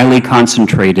are highly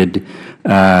concentrated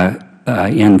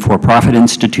in for-profit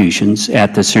institutions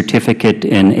at the certificate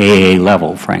and AA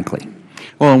level, frankly.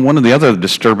 Well, and one of the other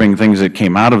disturbing things that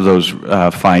came out of those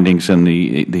findings in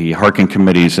the Harkin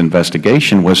Committee's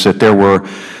investigation was that there were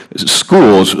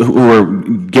schools who were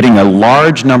getting a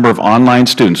large number of online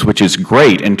students, which is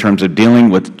great in terms of dealing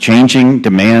with changing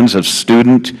demands of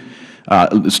students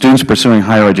pursuing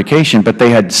higher education, but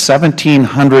they had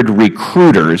 1,700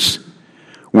 recruiters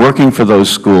working for those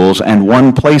schools and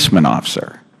one placement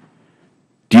officer.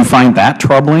 Do you find that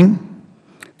troubling?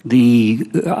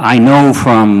 I know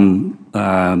from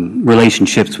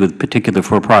relationships with particular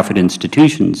for-profit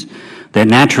institutions that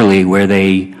naturally where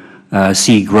they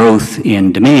see growth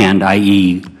in demand,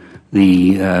 i.e.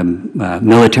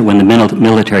 when the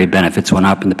military benefits went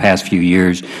up in the past few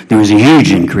years, there was a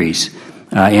huge increase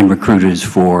in recruiters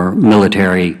for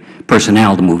military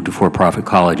personnel to move to for-profit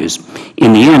colleges.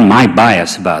 In the end, my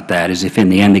bias about that is if in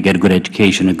the end they get a good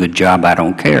education, a good job, I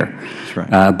don't care. That's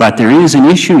right. But there is an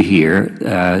issue here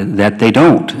that they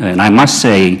don't. And I must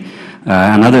say,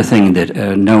 another thing that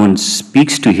no one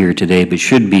speaks to here today but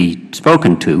should be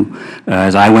spoken to,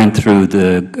 as I went through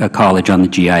the college on the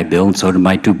GI Bill, and so did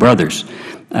my two brothers.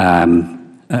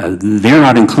 They're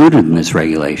not included in this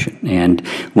regulation. And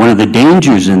one of the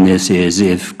dangers in this is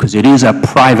because it is a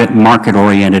private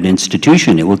market-oriented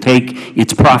institution, it will take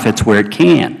its profits where it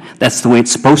can. That's the way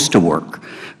it's supposed to work.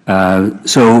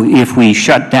 So if we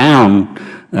shut down,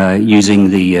 using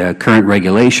the current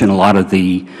regulation, a lot of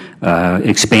the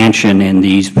expansion in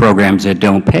these programs that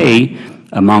don't pay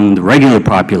among the regular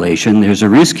population, there's a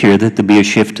risk here that there'll be a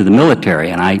shift to the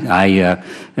military. And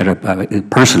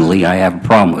personally, I have a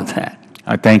problem with that.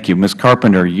 Thank you. Ms.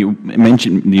 Carpenter, you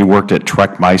mentioned you worked at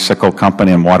Trek Bicycle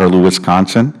Company in Waterloo,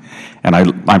 Wisconsin, and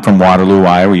I'm from Waterloo,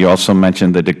 Iowa. You also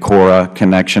mentioned the Decorah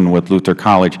connection with Luther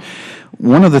College.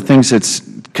 One of the things that's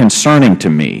concerning to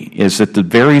me is that the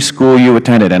very school you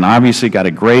attended, and obviously got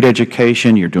a great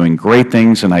education, you're doing great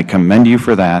things, and I commend you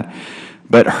for that,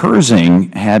 but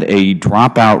Herzing had a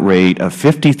dropout rate of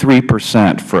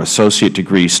 53% for associate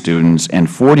degree students and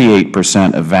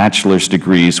 48% of bachelor's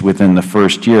degrees within the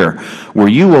first year. Were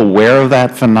you aware of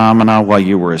that phenomena while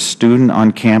you were a student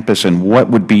on campus, and what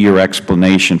would be your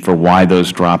explanation for why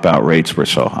those dropout rates were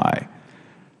so high?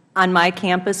 On my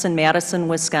campus in Madison,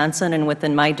 Wisconsin, and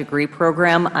within my degree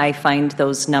program, I find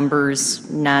those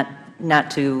numbers not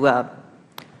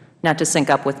to sync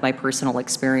up with my personal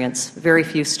experience. Very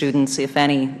few students, if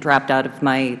any, dropped out of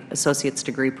my associate's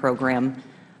degree program.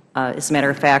 As a matter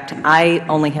of fact, I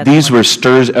only had... These were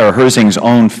Herzing's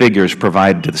own figures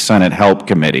provided to the Senate Help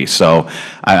Committee, so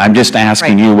I'm just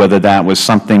asking you whether that was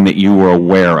something that you were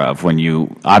aware of when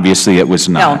you... Obviously, it was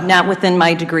not. No, not within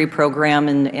my degree program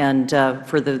and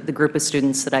for the group of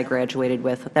students that I graduated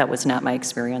with. That was not my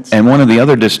experience. And one of the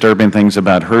other disturbing things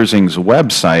about Herzing's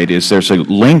website is there's a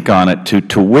link on it to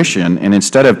tuition, and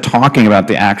instead of talking about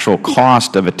the actual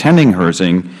cost of attending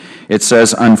Herzing, it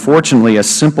says, unfortunately, a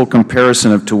simple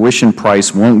comparison of tuition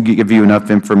price won't give you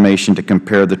enough information to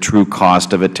compare the true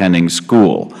cost of attending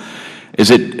school.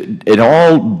 Is it at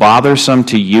all bothersome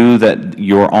to you that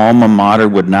your alma mater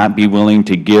would not be willing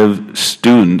to give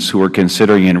students who are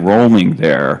considering enrolling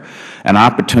there an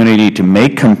opportunity to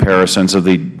make comparisons of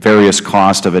the various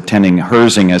costs of attending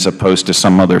Herzing as opposed to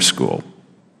some other school?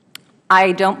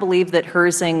 I don't believe that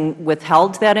Herzing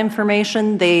withheld that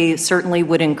information. They certainly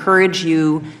would encourage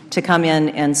you to come in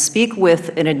and speak with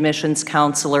an admissions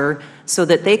counselor so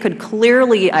that they could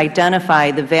clearly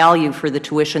identify the value for the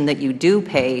tuition that you do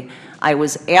pay. I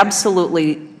was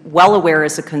absolutely well aware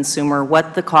as a consumer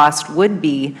what the cost would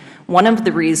be. One of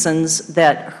the reasons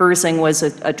that Herzing was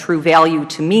a true value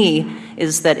to me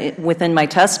is that within my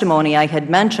testimony I had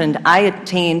mentioned I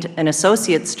attained an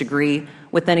associate's degree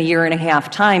within a year and a half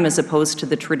time as opposed to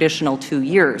the traditional 2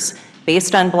 years,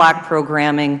 based on block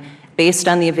programming, based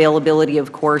on the availability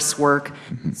of coursework.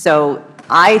 So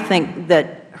I think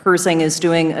that Herzing is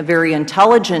doing a very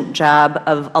intelligent job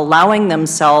of allowing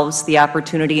themselves the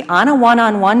opportunity on a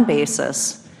one-on-one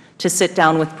basis to sit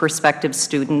down with prospective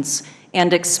students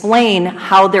and explain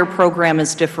how their program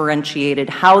is differentiated,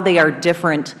 how they are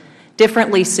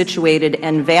differently situated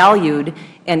and valued,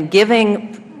 and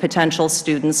giving potential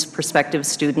students, prospective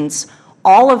students,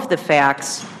 all of the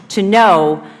facts to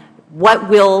know what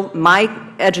will my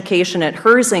education at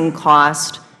Herzing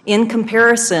cost in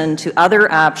comparison to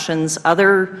other options,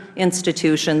 other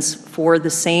institutions for the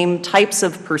same types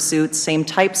of pursuits, same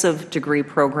types of degree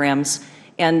programs.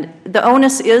 And the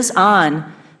onus is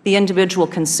on the individual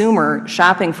consumer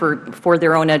shopping for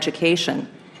their own education.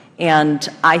 And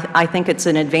I think it's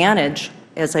an advantage,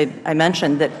 as I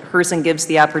mentioned, that Herzing gives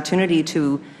the opportunity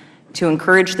to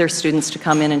encourage their students to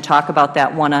come in and talk about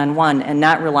that one-on-one and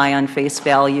not rely on face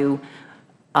value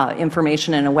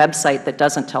information in a website that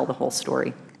doesn't tell the whole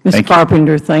story. Ms.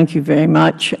 Carpenter, thank you very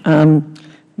much.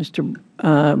 Mr.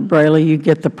 Braley, you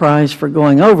get the prize for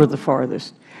going over the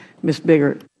farthest. Ms.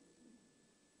 Biggert.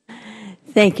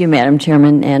 Thank you, Madam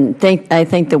Chairman, and I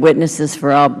thank the witnesses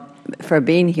for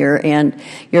being here and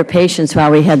your patience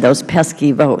while we had those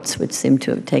pesky votes, which seem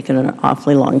to have taken an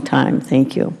awfully long time.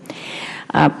 Thank you.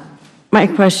 My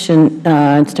question,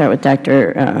 I'd start with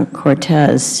Dr.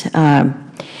 Cortes.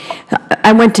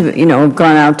 I went to,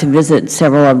 gone out to visit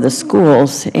several of the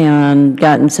schools and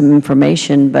gotten some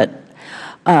information, but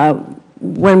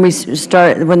when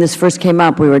this first came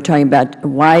up, we were talking about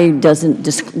why doesn't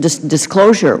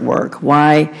disclosure work?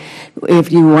 Why,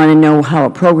 if you want to know how a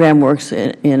program works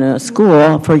in a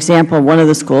school, for example, one of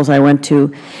the schools I went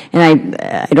to, and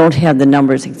I don't have the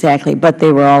numbers exactly, but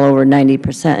they were all over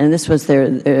 90%, and this was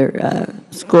their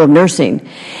School of Nursing,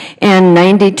 and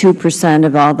 92%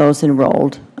 of all those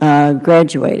enrolled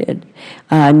graduated.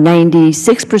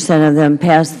 96% of them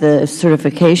passed the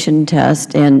certification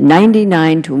test, and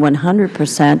 99 to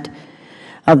 100%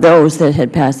 of those that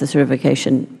had passed the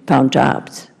certification found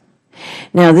jobs.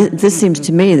 Now, this seems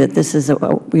to me that this is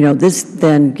this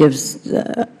then gives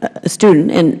a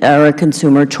student or a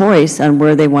consumer choice on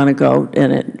where they want to go,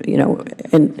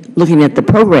 and looking at the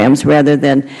programs rather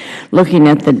than looking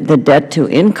at the debt to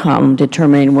income,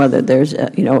 determining whether there's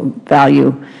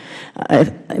value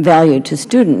to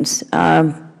students.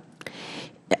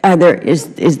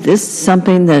 Is this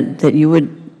something that you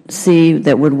would see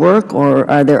that would work, or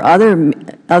are there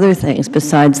other things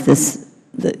besides this?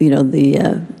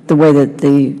 The way that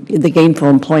the gainful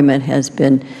employment has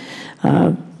been,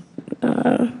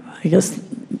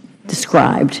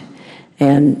 described,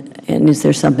 and is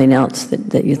there something else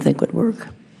that you think would work?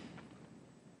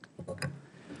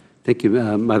 Thank you,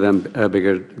 Madam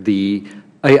Bigger.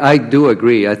 I do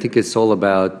agree. I think it's all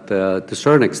about, to a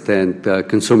certain extent,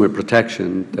 consumer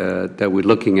protection that we're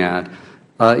looking at.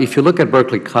 If you look at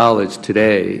Berkeley College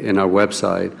today in our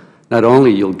website, not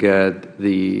only you'll get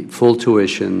the full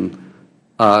tuition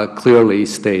clearly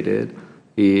stated,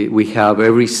 we have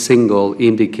every single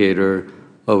indicator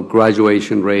of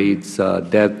graduation rates,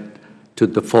 debt to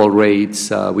default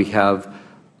rates. We have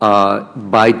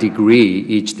by degree,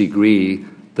 each degree,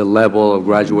 the level of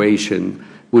graduation.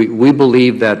 We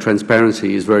believe that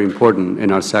transparency is very important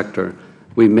in our sector.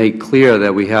 We make clear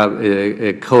that we have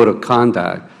a code of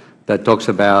conduct that talks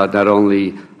about not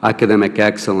only academic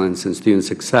excellence and student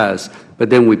success, but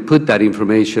then we put that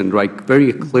information right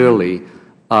very clearly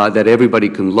that everybody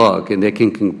can look and they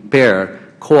can compare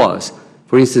costs.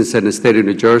 For instance, in the state of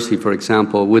New Jersey, for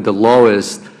example, with the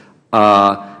lowest,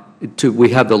 we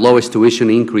have the lowest tuition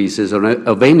increases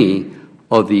of any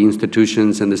of the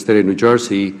institutions in the state of New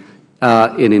Jersey.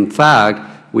 And in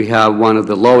fact, we have one of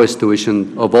the lowest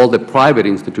tuition of all the private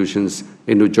institutions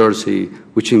in New Jersey,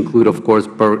 which include, of course,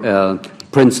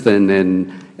 Princeton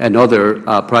and other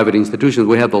private institutions.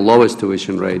 We have the lowest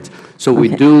tuition rates. So we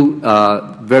do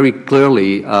very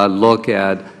clearly look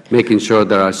at making sure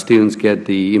that our students get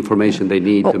the information they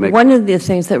need to make. One of the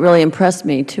things that really impressed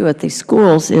me, too, at these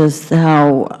schools is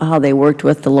how they worked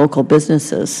with the local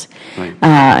businesses, Right.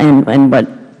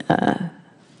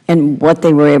 And what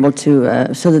they were able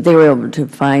to, so that they were able to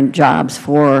find jobs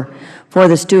for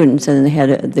the students, and they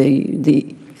had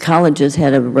the colleges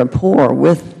had a rapport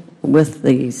with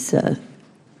these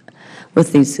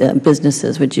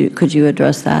businesses. Could you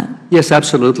address that? Yes,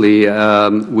 absolutely.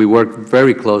 We work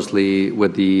very closely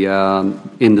with the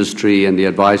industry and the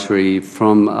advisory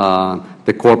from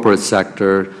the corporate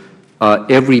sector.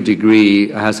 Every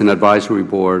degree has an advisory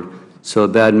board. So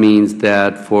that means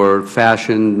that for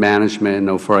fashion management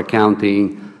or for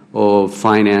accounting or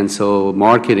finance or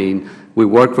marketing, we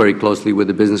work very closely with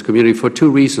the business community for two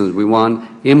reasons. We want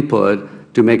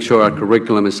input to make sure our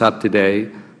curriculum is up to date,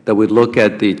 that we look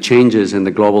at the changes in the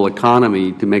global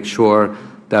economy to make sure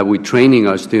that we're training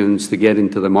our students to get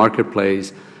into the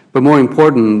marketplace. But more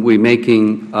important, we're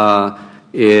making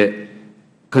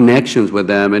connections with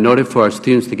them in order for our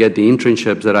students to get the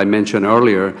internships that I mentioned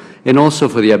earlier, and also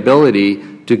for the ability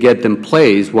to get them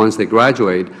placed once they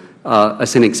graduate.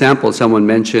 As an example, someone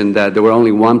mentioned that there were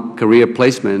only one career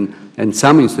placement in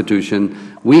some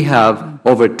institution. We have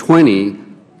over 20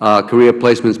 career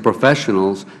placements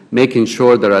professionals making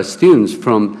sure that our students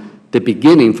from the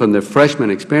beginning, from their freshman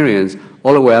experience,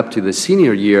 all the way up to the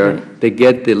senior year, they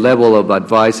get the level of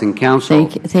advice and counsel.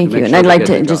 Thank you. And I'd like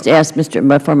to just ask,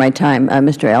 before my time,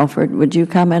 Mr. Alford, would you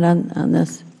comment on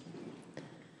this?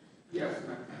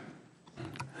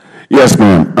 Yes,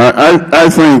 ma'am. I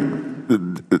think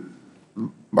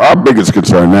our biggest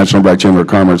concern, National Black Chamber of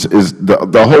Commerce, is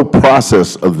the whole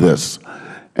process of this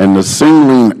and the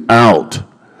singling out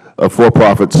of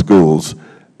for-profit schools.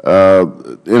 In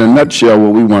a nutshell,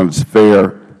 what we want is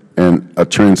fair and a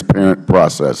transparent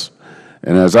process.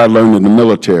 And as I learned in the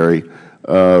military,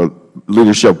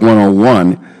 Leadership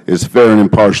 101 is fair and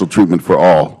impartial treatment for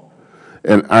all.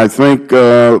 And I think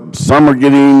some are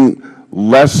getting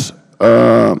less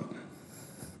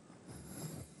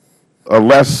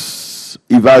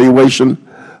evaluation,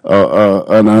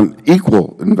 an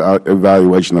unequal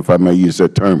evaluation, if I may use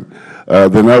that term,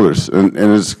 than others. And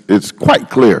it's quite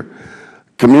clear.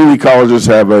 Community colleges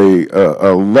have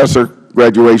a lesser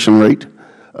graduation rate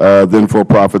than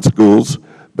for-profit schools,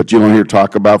 but you don't hear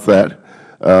talk about that.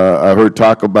 I heard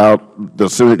talk about the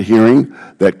Senate hearing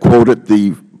that quoted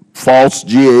the false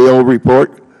GAO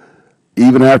report,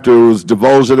 even after it was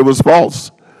divulged that it was false.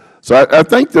 So I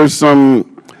think there's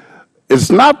some,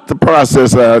 it's not the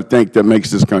process I think that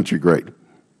makes this country great.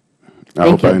 I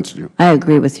hope I answered you. I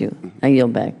agree with you. I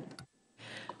yield back.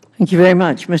 Thank you very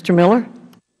much. Mr. Miller?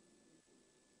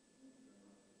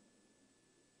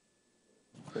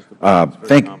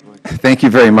 Thank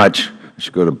you very much. I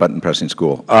should go to button-pressing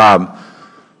school.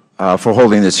 For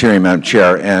holding this hearing, Madam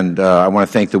Chair, and I want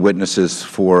to thank the witnesses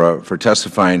for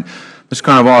testifying. Ms.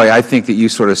 Carnevale, I think that you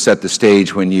sort of set the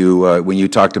stage when you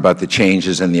talked about the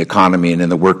changes in the economy and in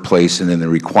the workplace and in the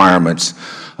requirements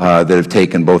that have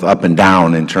taken both up and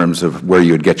down in terms of where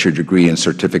you would get your degree and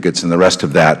certificates and the rest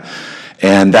of that.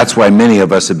 And that's why many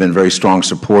of us have been very strong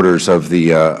supporters of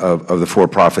the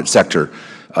for-profit sector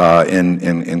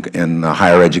in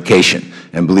higher education,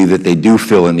 and believe that they do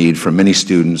fill a need for many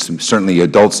students, and certainly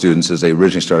adult students as they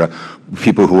originally started,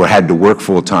 people who had to work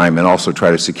full-time and also try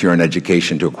to secure an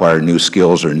education to acquire new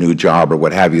skills or a new job or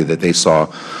what have you that they saw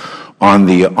on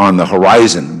the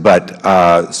horizon, but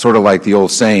sort of like the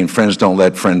old saying, friends don't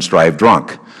let friends drive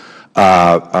drunk.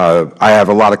 I have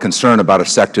a lot of concern about a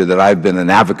sector that I've been an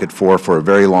advocate for a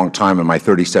very long time in my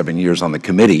 37 years on the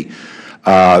committee,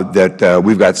 that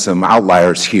we've got some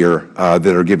outliers here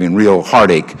that are giving real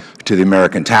heartache to the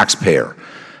American taxpayer.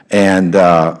 And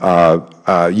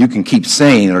you can keep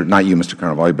saying, or not you, Mr.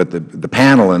 Carnevale, but the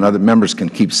panel and other members can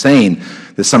keep saying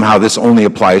that somehow this only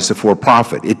applies to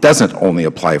for-profit. It doesn't only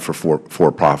apply for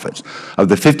for-profits. Of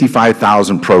the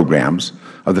 55,000 programs,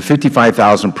 as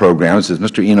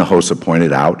Mr. Hinojosa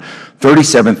pointed out,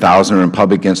 37,000 are in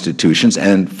public institutions,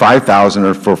 and 5,000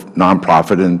 are for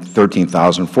nonprofit and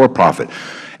 13,000 for-profit.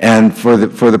 And for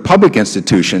the public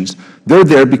institutions, they're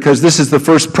there because this is the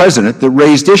first president that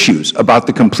raised issues about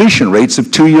the completion rates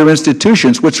of two-year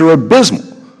institutions, which are abysmal.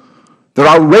 They're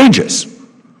outrageous.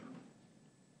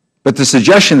 But the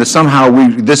suggestion that somehow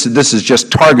this is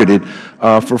just targeted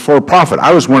for-profit.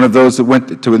 I was one of those that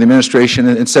went to the administration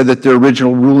and said that their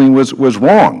original ruling was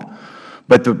wrong.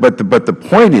 But the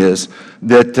point is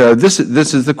that this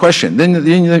is the question. Then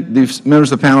the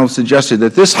members of the panel suggested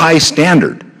that this high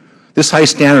standard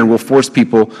will force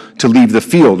people to leave the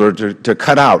field or to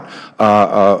cut out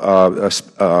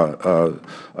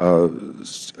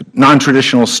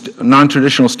non-traditional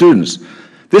students.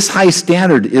 This high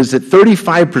standard is that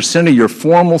 35% of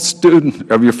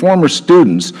your former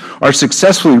students are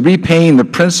successfully repaying the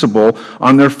principal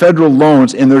on their federal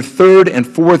loans in their third and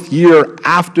fourth year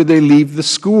after they leave the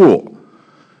school.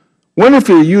 What if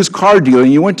you're a used car dealer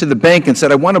and you went to the bank and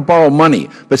said, I want to borrow money,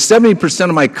 but 70%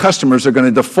 of my customers are going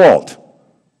to default?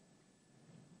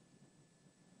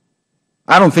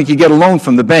 I don't think you get a loan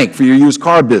from the bank for your used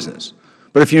car business.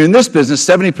 But if you're in this business,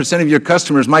 70% of your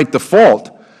customers might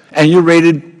default, and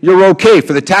you're okay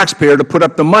for the taxpayer to put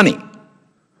up the money.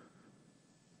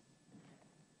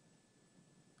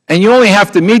 And you only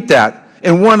have to meet that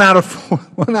in 1 out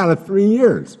of 3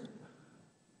 years.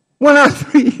 1 out of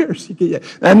 3 years.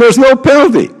 And there's no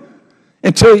penalty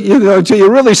until you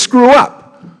really screw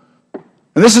up.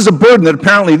 And this is a burden that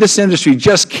apparently this industry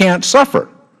just can't suffer.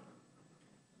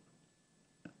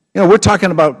 We're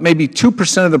talking about maybe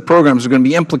 2% of the programs are going to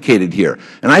be implicated here.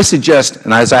 And I suggest,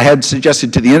 and as I had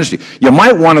suggested to the industry, you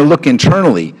might want to look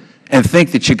internally and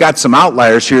think that you got some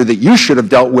outliers here that you should have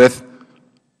dealt with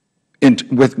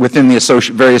within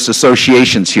the various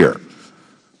associations here.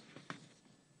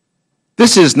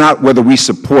 This is not whether we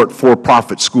support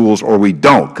for-profit schools or we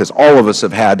don't, because all of us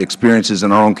have had experiences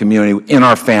in our own community, in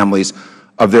our families,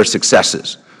 of their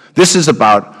successes. This is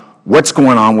about what's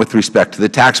going on with respect to the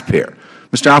taxpayer.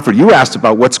 Mr. Alford, you asked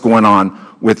about what's going on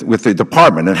with the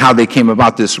department and how they came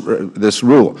about this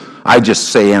rule. I just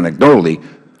say anecdotally,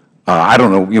 I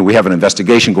don't know, we have an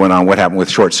investigation going on what happened with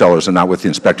short sellers and not with the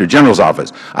Inspector General's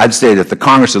office. I'd say that if the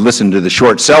Congress had listened to the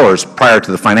short sellers prior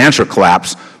to the financial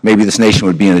collapse, maybe this nation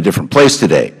would be in a different place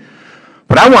today.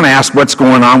 But I want to ask what's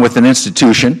going on with an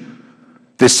institution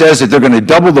that says that they're going to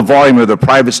double the volume of their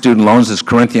private student loans, as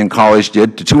Corinthian College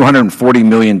did, to $240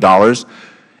 million,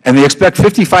 and they expect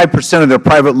 55% of their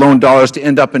private loan dollars to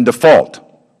end up in default.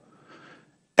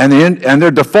 And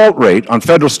their default rate on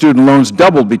federal student loans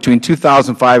doubled between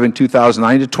 2005 and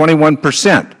 2009 to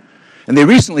 21%. And they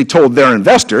recently told their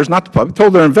investors, not the public,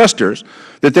 told their investors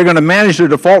that they're going to manage their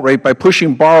default rate by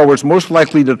pushing borrowers most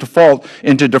likely to default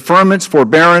into deferments,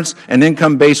 forbearance, and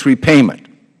income-based repayment.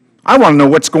 I want to know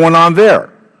what's going on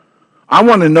there. I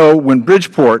want to know when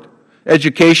Bridgeport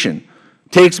Education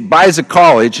buys a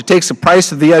college, it takes the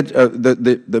price of the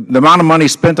amount of money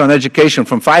spent on education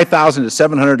from $5,000 to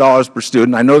 $700 per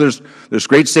student. I know there's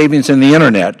great savings in the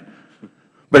Internet,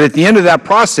 but at the end of that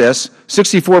process,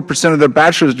 64% of their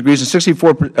bachelor's degrees and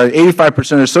 85% of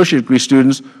their associate degree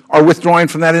students are withdrawing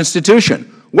from that institution.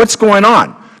 What's going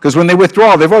on? Because when they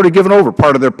withdraw, they've already given over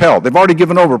part of their Pell. They've already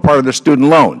given over part of their student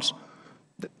loans.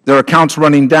 Their account's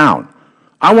running down.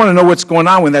 I want to know what's going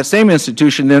on when that same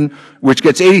institution then, which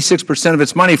gets 86% of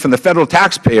its money from the federal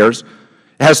taxpayers,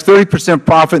 has 30%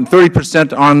 profit and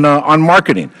 30% on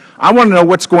marketing. I want to know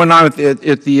what's going on at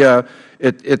the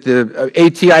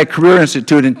ATI Career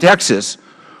Institute in Texas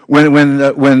when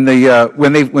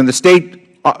the state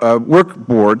work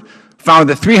board found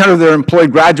that 300 of their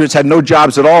employed graduates had no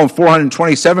jobs at all and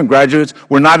 427 graduates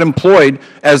were not employed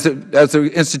as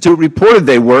the institute reported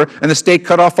they were, and the state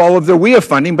cut off all of their WIA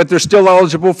funding, but they're still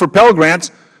eligible for Pell Grants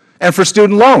and for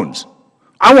student loans.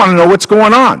 I want to know what's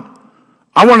going on.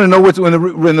 I want to know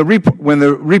when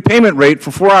the repayment rate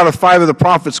for 4 out of 5 of the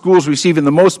profit schools receiving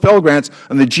the most Pell Grants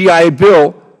on the GI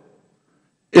Bill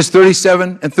is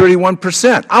 37 and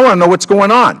 31%. I want to know what's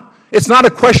going on. It's not a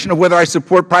question of whether I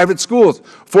support private schools,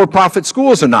 for-profit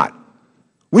schools or not.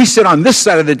 We sit on this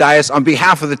side of the dais on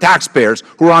behalf of the taxpayers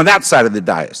who are on that side of the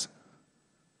dais.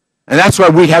 And that's why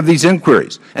we have these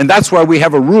inquiries. And that's why we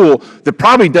have a rule that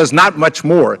probably does not much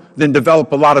more than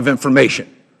develop a lot of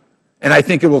information. And I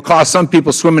think it will cause some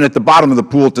people swimming at the bottom of the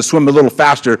pool to swim a little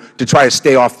faster to try to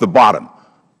stay off the bottom.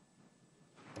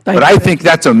 But I think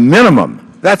that's a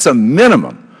minimum. That's a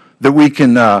minimum that we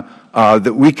can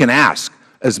ask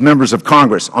as members of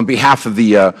Congress on behalf of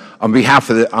the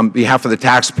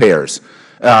taxpayers.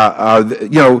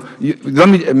 Madam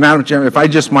Chairman, if I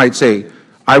just might say,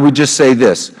 I would just say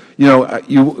this.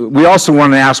 We also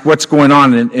want to ask what's going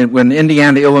on when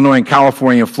Indiana, Illinois, and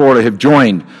California and Florida have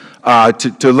joined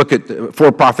to look at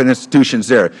for-profit institutions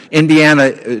there. Indiana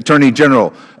Attorney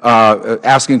General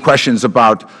asking questions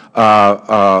about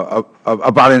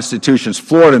institutions.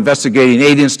 Florida investigating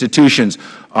 8 institutions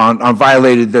on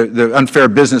violated the unfair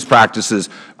business practices.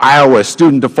 Iowa,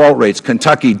 student default rates.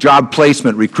 Kentucky, job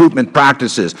placement, recruitment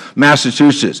practices.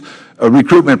 Massachusetts,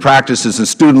 recruitment practices and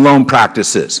student loan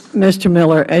practices. Mr.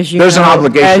 Miller, as you There's know, an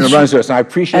obligation that runs to us, and I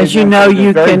appreciate as you know,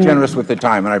 you very can, generous with the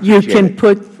time, and I appreciate you can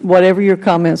put whatever your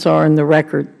comments are in the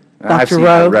record. I've Dr. seen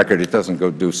Rowe? the record. It doesn't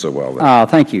do so well.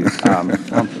 Thank you.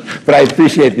 But I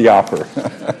appreciate the offer.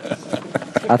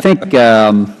 I think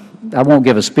I won't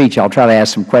give a speech. I'll try to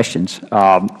ask some questions.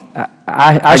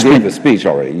 I gave the speech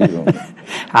already.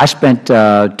 I spent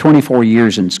 24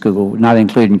 years in school, not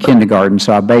including kindergarten,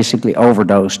 so I basically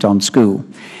overdosed on school,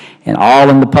 and all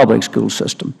in the public school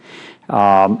system,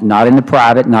 not in the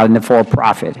private, not in the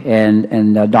for-profit.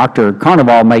 And Dr.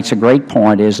 Carnevale makes a great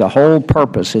point, is the whole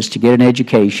purpose is to get an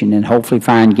education and hopefully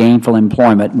find gainful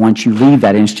employment once you leave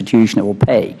that institution that will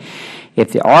pay.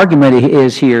 If the argument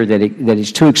is here that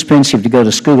it's too expensive to go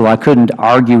to school, I couldn't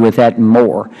argue with that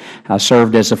more. I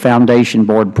served as a foundation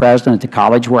board president at the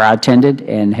college where I attended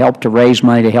and helped to raise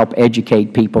money to help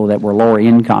educate people that were lower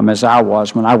income, as I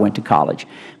was when I went to college.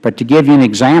 But to give you an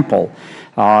example,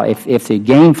 if the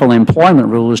gainful employment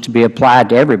rule is to be applied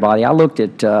to everybody, I looked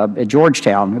at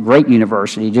Georgetown, a great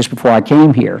university, just before I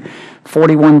came here.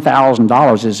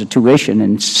 $41,000 is a tuition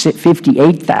and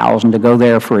 $58,000 to go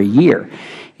there for a year.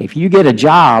 If you get a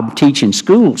job teaching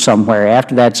school somewhere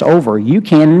after that's over, you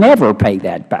can never pay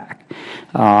that back.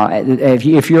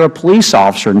 If you're a police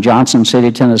officer in Johnson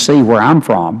City, Tennessee, where I'm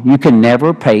from, you can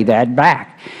never pay that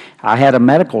back. I had a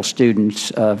medical student's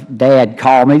dad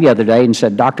call me the other day and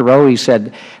said, Dr. Rowe, he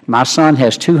said, my son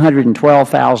has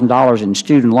 $212,000 in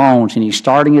student loans, and he's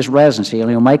starting his residency, and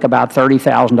he'll make about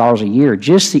 $30,000 a year.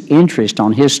 Just the interest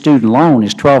on his student loan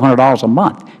is $1,200 a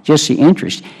month, just the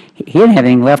interest. He didn't have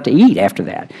anything left to eat after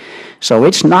that. So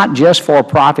it's not just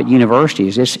for-profit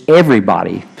universities, it's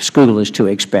everybody. School is too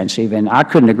expensive, and I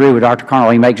couldn't agree with Dr.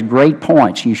 Carnevale. He makes great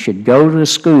points. You should go to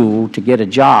school to get a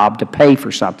job to pay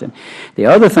for something. The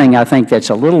other thing I think that's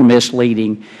a little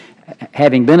misleading,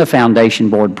 having been a foundation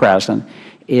board president,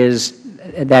 is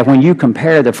that when you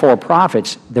compare the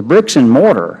for-profits, the bricks and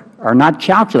mortar are not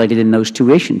calculated in those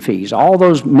tuition fees. All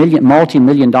those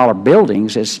multi-million-dollar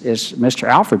buildings, as Mr.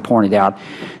 Alford pointed out,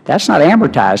 that's not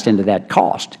amortized into that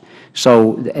cost.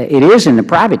 So it is in the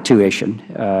private tuition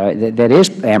that is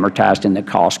amortized in the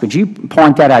cost. Could you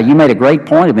point that out? You made a great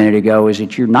point a minute ago, is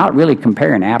that you're not really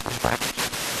comparing apples to apples.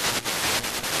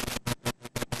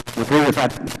 Agree with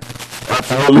that?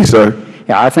 Absolutely, sir.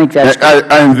 Yeah, I think that's...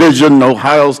 I envision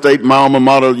Ohio State, my alma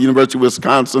mater, University of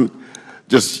Wisconsin,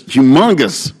 just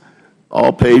humongous,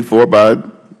 all paid for by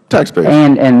taxpayers.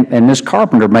 And Ms.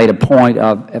 Carpenter made a point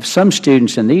of some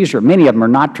students, and many of them are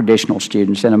not traditional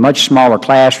students, in a much smaller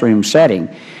classroom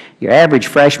setting. Your average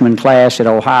freshman class at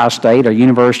Ohio State or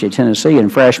University of Tennessee in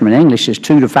freshman English is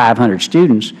 200 to 500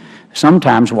 students,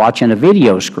 sometimes watching a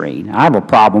video screen. I have a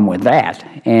problem with that.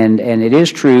 And it is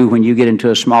true, when you get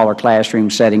into a smaller classroom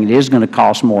setting, it is going to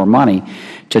cost more money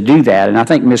to do that. And I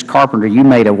think, Ms. Carpenter, you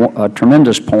made a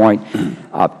tremendous point.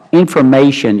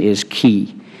 Information is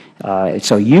key.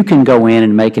 So you can go in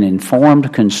and make an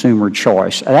informed consumer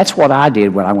choice. That's what I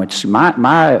did when I went to school.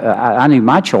 I knew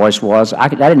my choice was, I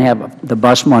didn't have the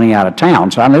bus money out of town,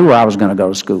 so I knew where I was going to go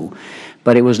to school.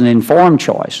 But it was an informed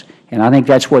choice. And I think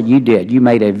that's what you did. You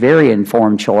made a very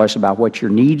informed choice about what your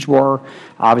needs were.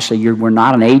 Obviously, you were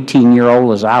not an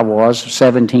 18-year-old as I was,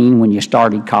 17 when you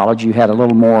started college. You had a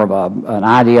little more of an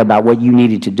idea about what you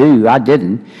needed to do. I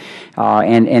didn't.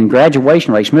 And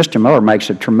graduation rates, Mr. Miller makes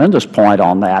a tremendous point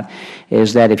on that,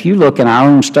 is that if you look in our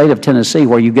own state of Tennessee,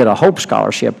 where you get a Hope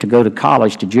Scholarship to go to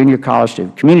college, to junior college, to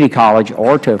community college,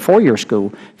 or to a four-year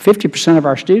school, 50% of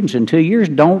our students in 2 years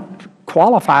don't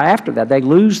qualify after that. They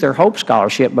lose their Hope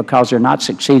Scholarship because they're not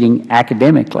succeeding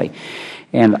academically.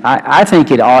 And I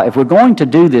think if we're going to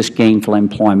do this gainful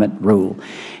employment rule,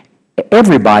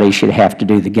 everybody should have to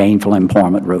do the gainful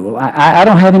employment rule. I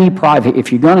don't have any private.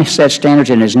 If you're going to set standards,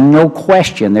 and there's no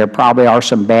question there probably are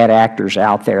some bad actors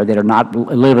out there that are not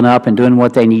living up and doing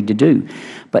what they need to do.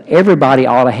 But everybody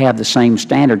ought to have the same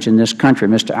standards in this country.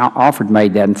 Mr. Alford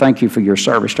made that, and thank you for your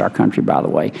service to our country, by the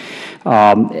way.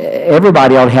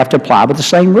 Everybody ought to have to apply by the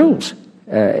same rules.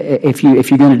 If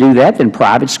you're going to do that, then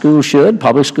private schools should,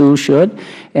 public schools should,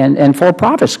 and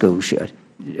for-profit schools should.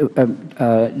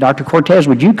 Dr. Cortes,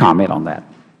 would you comment on that?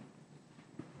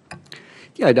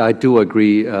 Yeah, I do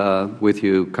agree with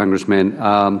you, Congressman.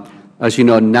 As you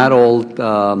know, not all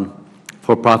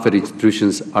for-profit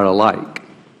institutions are alike.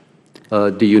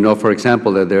 Do you know, for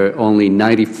example, that there are only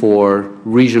 94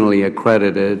 regionally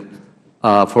accredited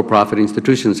for-profit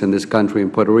institutions in this country, in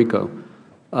Puerto Rico?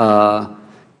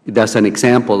 That's an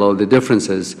example of the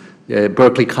differences.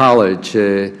 Berkeley College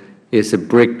is a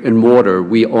brick and mortar.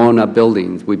 We own our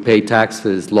buildings. We pay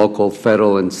taxes, local,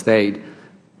 federal, and state.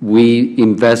 We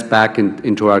invest back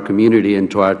into our community,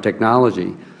 into our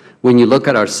technology. When you look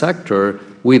at our sector,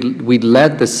 we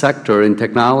led the sector in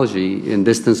technology, in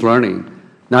distance learning.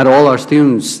 Not all our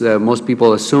students, most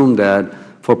people assume that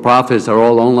for-profits are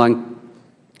all online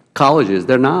colleges.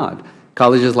 They're not.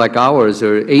 Colleges like ours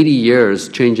are 80 years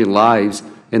changing lives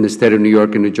in the state of New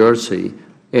York and New Jersey.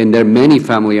 And there are many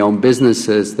family-owned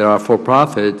businesses that are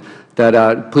for-profit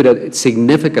that put a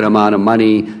significant amount of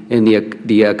money in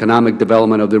the economic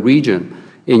development of the region.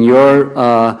 In your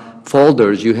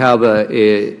folders, you have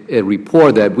a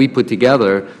report that we put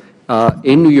together.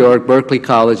 In New York, Berkeley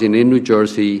College, and in New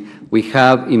Jersey, we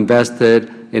have invested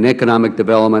in economic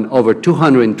development over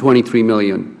 $223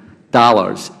 million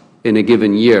in a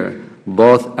given year,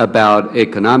 both about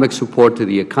economic support to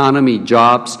the economy,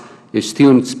 jobs,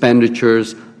 student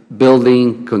expenditures,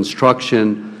 building,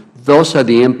 construction. Those are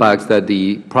the impacts that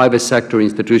the private sector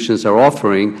institutions are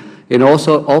offering. It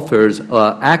also offers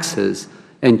access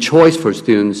and choice for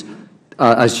students,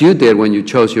 as you did when you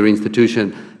chose your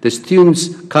institution. The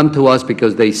students come to us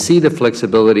because they see the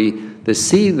flexibility, they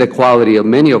see the quality of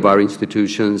many of our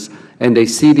institutions, and they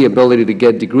see the ability to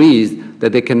get degrees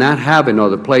that they cannot have in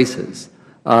other places.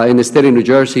 In the state of New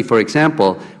Jersey, for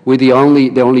example, we're the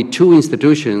only two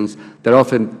institutions that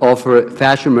often offer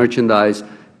fashion merchandise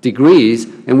degrees,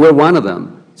 and we're one of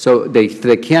them. So they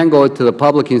can't go to the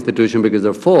public institution because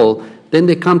they're full. Then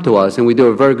they come to us, and we do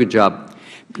a very good job.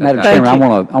 Madam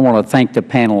Chairman, I want to thank the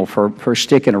panel for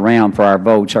sticking around for our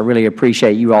votes. I really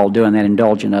appreciate you all doing that,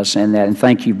 indulging us in that, and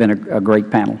thank you. You've been a great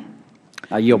panel.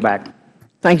 I yield back.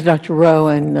 Thank you, Dr. Rowe.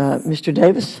 And Mr.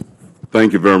 Davis?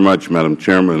 Thank you very much, Madam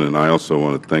Chairman, and I also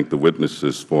want to thank the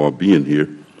witnesses for being here.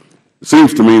 It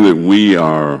seems to me that we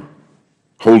are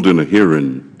holding a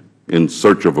hearing in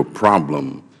search of a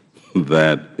problem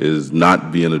that is not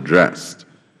being addressed.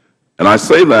 And I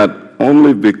say that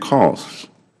only because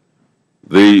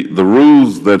the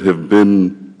rules that have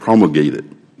been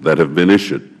promulgated, that have been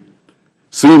issued,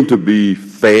 seem to be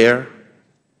fair,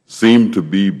 seem to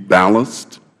be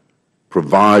balanced,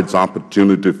 provides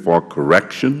opportunity for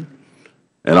correction.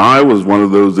 And I was one of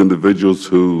those individuals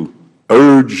who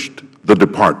urged the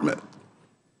department,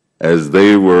 as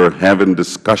they were having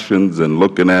discussions and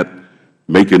looking at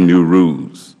making new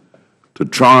rules, to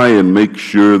try and make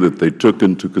sure that they took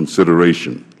into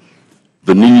consideration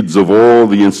the needs of all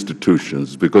the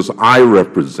institutions, because I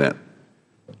represent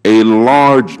a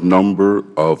large number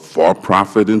of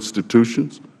for-profit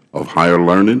institutions of higher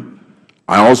learning.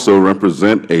 I also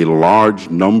represent a large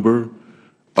number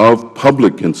of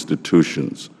public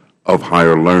institutions of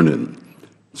higher learning.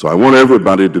 So I want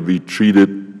everybody to be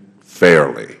treated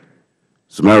fairly.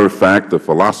 As a matter of fact, the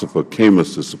philosopher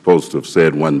Camus is supposed to have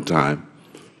said one time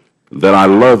that I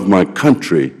love my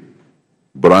country,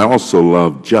 but I also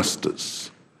love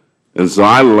justice. And so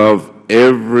I love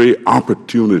every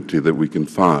opportunity that we can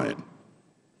find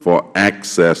for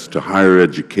access to higher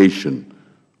education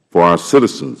for our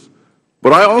citizens.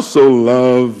 But I also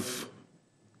love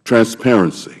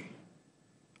transparency.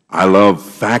 I love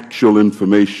factual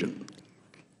information.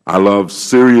 I love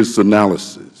serious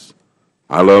analysis.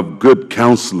 I love good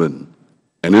counseling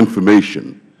and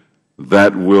information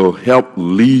that will help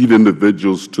lead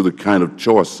individuals to the kind of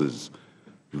choices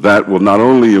that will not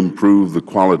only improve the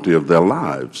quality of their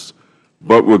lives,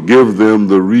 but will give them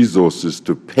the resources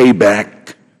to pay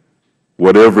back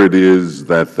whatever it is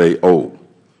that they owe.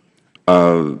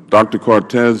 Dr.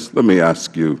 Cortes, let me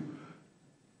ask you,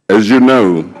 as you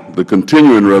know, the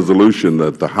continuing resolution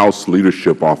that the House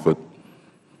leadership offered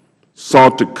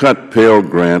sought to cut Pell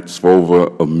Grants for over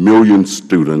 1 million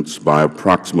students by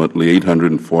approximately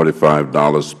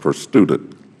 $845 per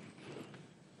student.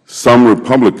 Some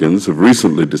Republicans have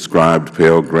recently described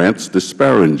Pell Grants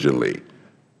disparagingly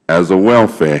as a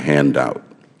welfare handout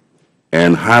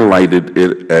and highlighted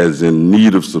it as in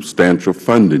need of substantial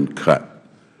funding cut.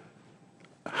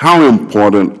 How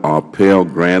important are Pell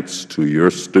Grants to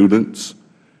your students,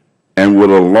 and would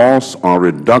a loss or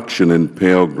reduction in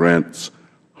Pell Grants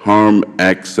harm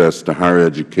access to higher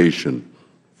education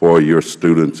for your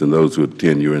students and those who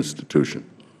attend your institution?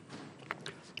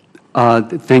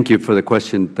 Thank you for the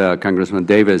question, Congressman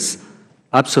Davis.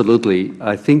 Absolutely.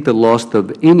 I think the loss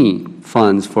of any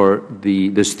funds for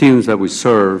the students that we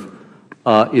serve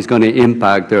is going to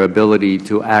impact their ability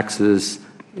to access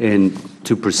and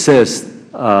to persist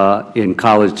in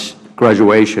college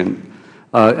graduation.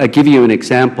 I'll give you an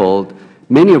example.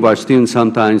 Many of our students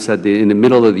sometimes in the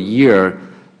middle of the year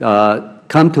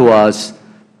come to us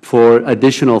for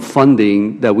additional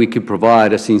funding that we could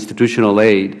provide as institutional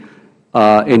aid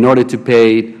in order to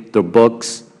pay their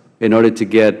books, in order to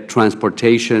get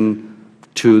transportation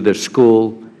to their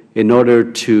school, in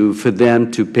order for them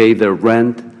to pay their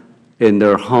rent in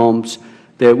their homes.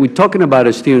 We're talking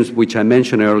about students, which I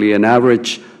mentioned earlier, an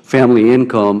average family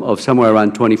income of somewhere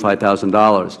around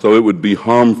 $25,000. So it would be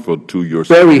harmful to your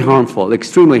Very harmful,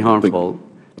 extremely harmful.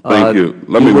 Thank you.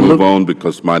 Let me move on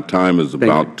because my time is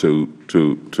about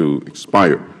to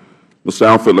expire. Mr.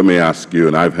 Alford, let me ask you,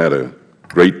 and I've had a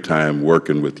great time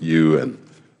working with you and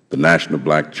the National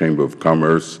Black Chamber of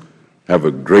Commerce, have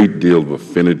a great deal of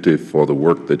affinity for the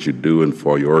work that you do and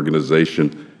for your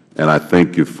organization, and I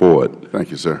thank you for it.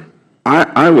 Thank you, sir.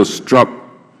 I was struck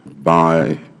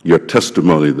by your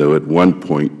testimony, though, at one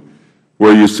point,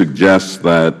 where you suggest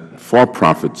that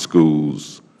for-profit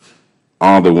schools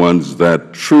are the ones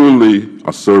that truly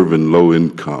are serving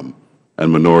low-income and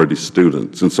minority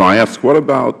students. And so I ask, what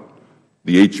about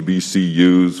the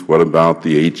HBCUs? What about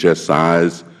the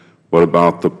HSIs? What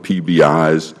about the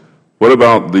PBIs? What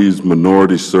about these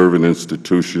minority-serving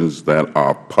institutions that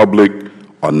are public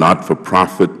or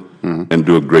not-for-profit and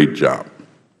do a great job?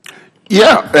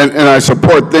 Yeah, and I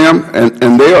support them,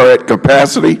 and they are at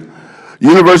capacity.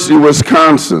 University of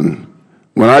Wisconsin,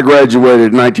 when I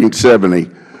graduated in 1970,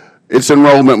 its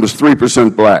enrollment was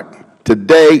 3% black.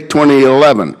 Today,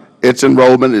 2011, its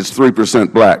enrollment is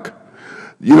 3% black.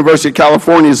 The University of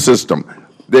California system,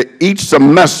 each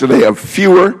semester they have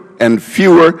fewer and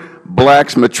fewer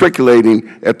blacks matriculating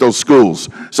at those schools.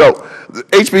 So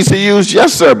HBCUs,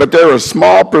 yes, sir, but they're a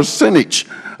small percentage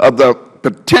of the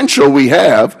potential we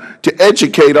have to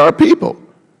educate our people.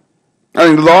 I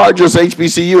mean, the largest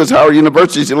HBCU is Howard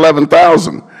University's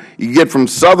 11,000. You get from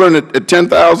Southern at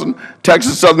 10,000,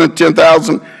 Texas Southern at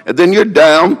 10,000, and then you're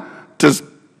down to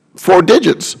 4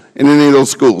 digits in any of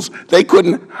those schools. They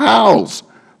couldn't house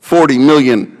 40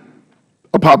 million,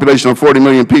 a population of 40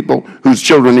 million people whose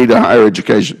children need a higher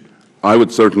education. I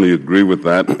would certainly agree with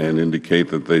that and indicate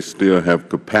that they still have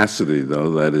capacity, though,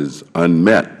 that is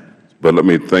unmet. But let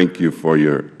me thank you for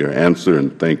your answer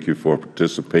and thank you for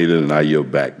participating, and I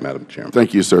yield back, Madam Chairman.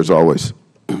 Thank you, sir, as always.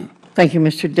 Thank you,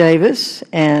 Mr. Davis.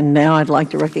 And now I'd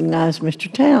like to recognize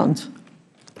Mr. Towns.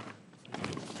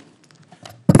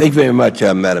 Thank you very much,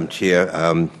 Madam Chair.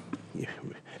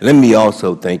 Let me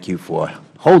also thank you for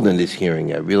holding this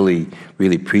hearing. I really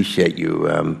appreciate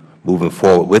you moving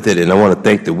forward with it, and I want to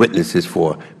thank the witnesses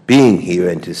for being here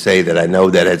and to say that I know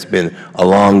that it's been a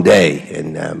long day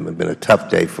and it's been a tough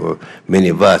day for many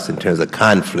of us in terms of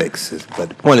conflicts. But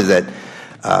the point is that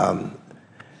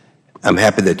I'm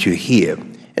happy that you're here.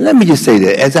 And let me just say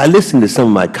that as I listen to some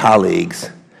of my colleagues,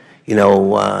 you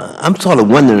know, I'm sort of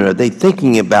wondering, are they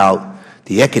thinking about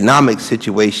the economic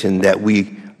situation that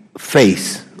we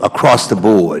face across the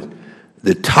board?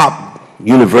 The top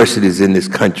universities in this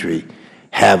country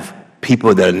have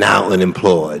people that are now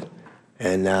unemployed,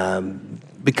 and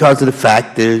because of the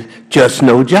fact there's just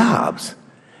no jobs.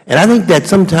 And I think that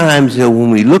sometimes, you know, when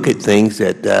we look at things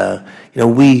that, you know,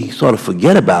 we sort of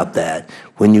forget about that.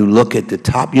 When you look at the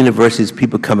top universities,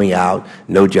 people coming out,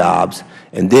 no jobs,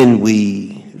 and then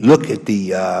we look at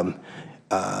the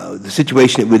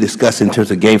situation that we discuss in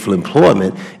terms of gainful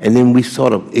employment, and then we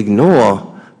sort of ignore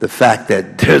the fact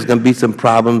that there's going to be some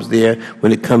problems there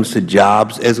when it comes to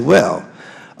jobs as well.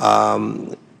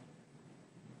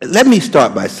 Let me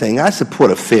start by saying I support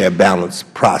a fair,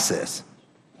 balanced process.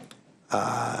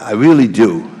 I really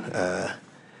do.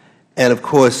 And of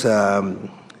course, I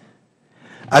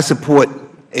support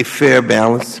a fair,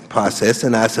 balanced process,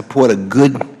 and I support a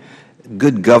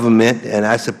good government, and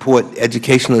I support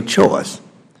educational choice.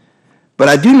 But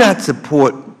I do not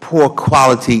support poor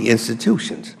quality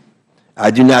institutions. I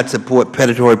do not support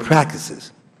predatory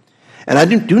practices. And I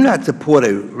do not support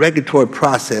a regulatory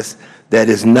process that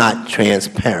is not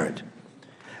transparent.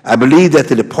 I believe that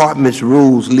the Department's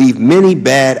rules leave many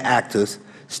bad actors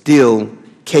still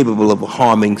capable of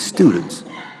harming students.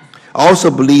 I also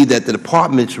believe that the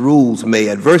Department's rules may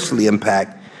adversely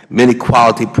impact many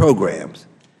quality programs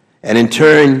and in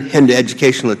turn hinder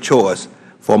educational choice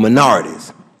for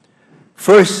minorities.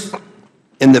 First,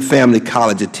 in the family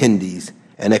college attendees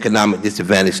and economic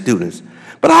disadvantaged students.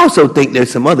 But I also think there's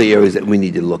some other areas that we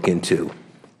need to look into.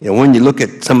 You know, when you look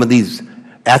at some of these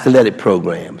athletic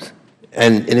programs,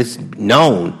 and it's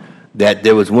known that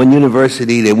there was one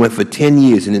university that went for 10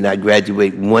 years and did not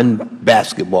graduate one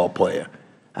basketball player.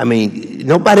 I mean,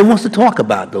 nobody wants to talk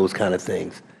about those kind of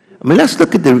things. I mean, let's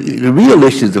look at the real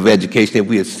issues of education if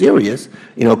we are serious,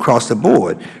 you know, across the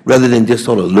board, rather than just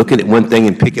sort of looking at one thing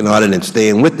and picking on it and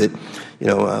staying with it. You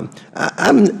know,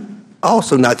 I'm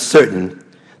also not certain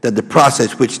that the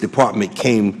process which the Department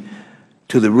came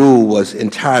to the rule was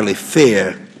entirely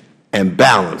fair and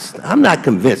balanced. I'm not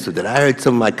convinced of that. I heard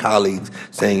some of my colleagues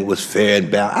saying it was fair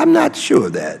and balanced. I'm not sure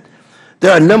of that.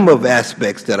 There are a number of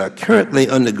aspects that are currently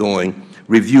undergoing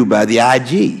review by the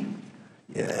IG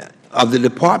of the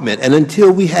Department, and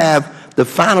until we have the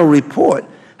final report,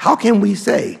 how can we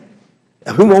say?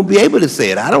 We won't be able to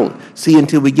say it. I don't see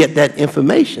until we get that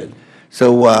information.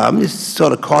 So I'm just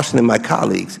sort of cautioning my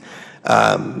colleagues.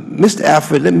 Mr.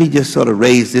 Alford, let me just sort of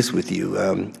raise this with you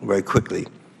very quickly.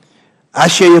 I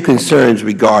share your concerns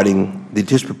regarding the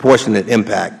disproportionate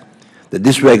impact that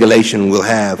this regulation will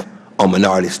have on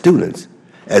minority students,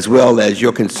 as well as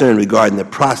your concern regarding the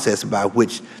process by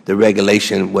which the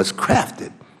regulation was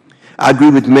crafted. I agree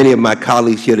with many of my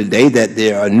colleagues here today that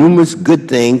there are numerous good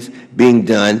things being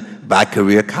done by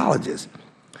career colleges,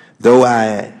 though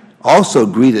I also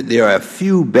agree that there are a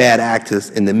few bad actors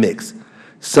in the mix.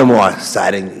 Some are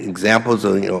citing examples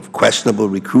of questionable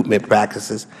recruitment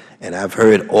practices, and I've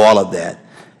heard all of that,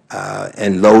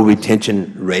 and low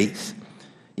retention rates.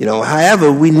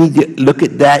 However, we need to look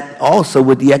at that also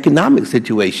with the economic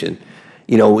situation.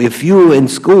 If you're in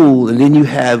school and then you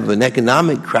have an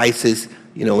economic crisis,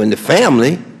 in the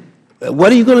family,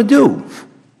 what are you going to do?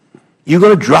 You're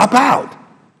going to drop out.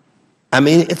 I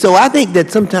mean, so I think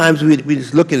that sometimes we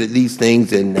just looking at these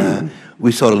things and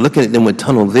we sort of looking at them with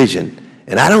tunnel vision.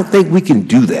 And I don't think we can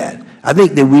do that. I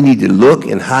think that we need to look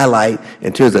and highlight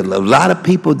in terms of a lot of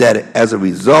people that as a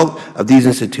result of these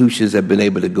institutions have been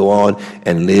able to go on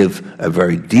and live a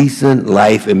very decent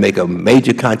life and make a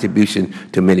major contribution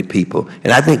to many people.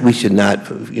 And I think we should not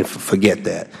forget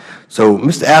that. So,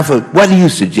 Mr. Alford, what do you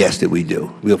suggest that we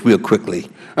do real quickly?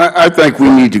 I think we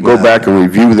need to go back and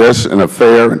review this in a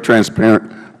fair and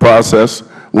transparent process,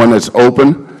 one that's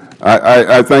open.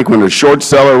 I think when a short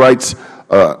seller writes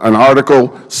an article,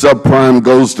 subprime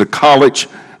goes to college,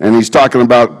 and he's talking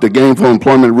about the gainful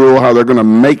employment rule, how they're going to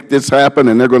make this happen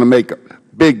and they're going to make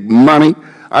big money,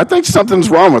 I think something's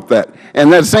wrong with that.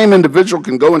 And that same individual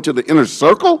can go into the inner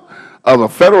circle of a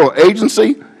federal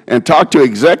agency and talk to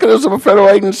executives of a federal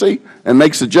agency and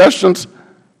make suggestions.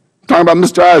 Talking about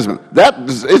Mr. Eisman,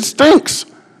 it stinks,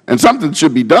 and something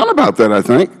should be done about that. I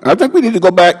think we need to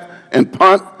go back and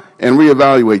punt and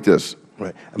reevaluate this.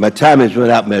 Right. My time has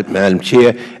run out, Madam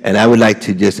Chair, and I would like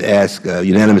to just ask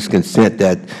unanimous consent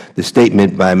that the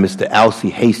statement by Mr.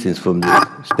 Alcee Hastings from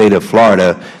the state of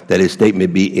Florida, that his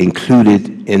statement be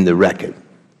included in the record.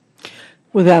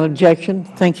 Without objection.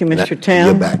 Thank you, Mr. Town.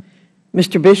 You're back.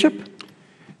 Mr. Bishop.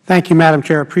 Thank you, Madam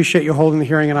Chair. I appreciate you holding the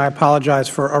hearing, and I apologize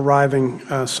for arriving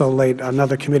so late.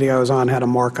 Another committee I was on had a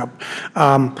markup.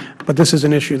 But this is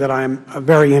an issue that I am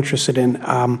very interested in.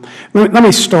 Let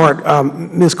me start.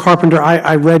 Ms. Carpenter,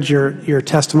 I read your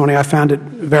testimony. I found it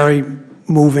very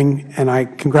moving, and I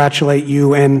congratulate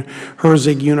you and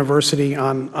Herzing University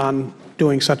on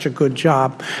doing such a good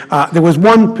job. There was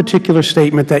one particular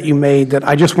statement that you made that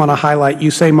I just want to highlight.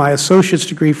 You say, my associate's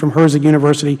degree from Herzing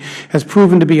University has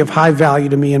proven to be of high value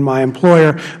to me and my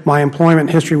employer. My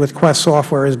employment history with Quest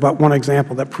Software is but one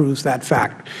example that proves that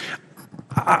fact.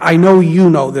 I know you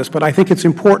know this, but I think it's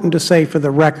important to say for the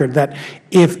record that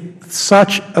if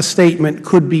such a statement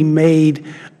could be made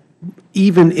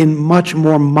even in much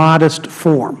more modest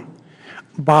form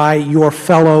by your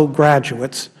fellow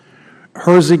graduates,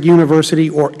 Herzing University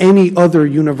or any other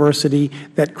university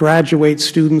that graduates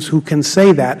students who can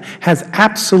say that has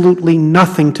absolutely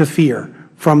nothing to fear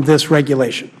from this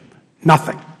regulation.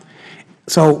 Nothing.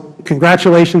 So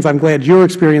congratulations. I'm glad your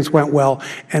experience went well.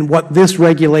 And what this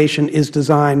regulation is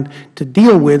designed to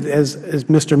deal with, as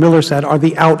Mr. Miller said, are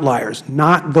the outliers,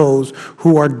 not those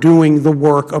who are doing the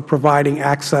work of providing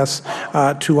access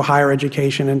to a higher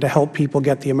education and to help people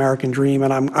get the American dream.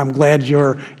 And I'm glad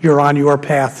you're on your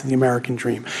path to the American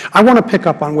dream. I want to pick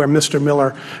up on where Mr.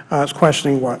 Miller's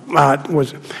questioning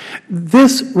was.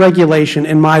 This regulation,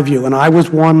 in my view, and I was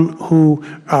one who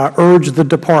urged the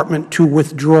Department to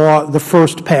withdraw the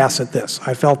first pass at this.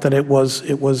 I felt that it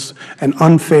was an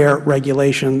unfair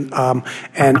regulation,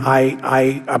 and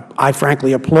I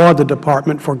frankly applaud the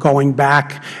Department for going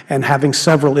back and having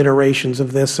several iterations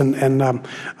of this. And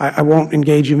I won't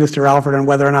engage you, Mr. Alford, on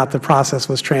whether or not the process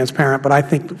was transparent, but I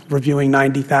think reviewing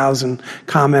 90,000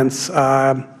 comments,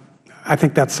 I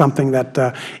think that's something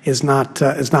that is not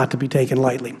to be taken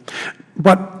lightly.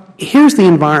 But here's the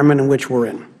environment in which we're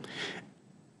in.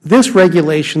 This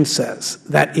regulation says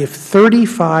that if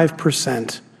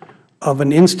 35% of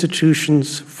an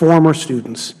institution's former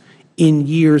students in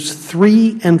years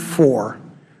 3 and 4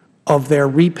 of their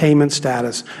repayment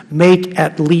status make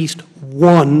at least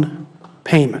one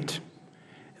payment,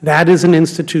 that is an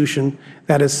institution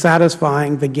that is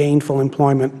satisfying the gainful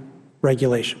employment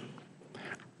regulation.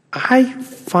 I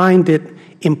find it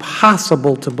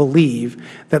impossible to believe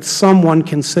that someone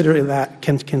can consider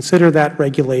that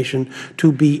regulation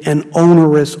to be an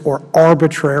onerous or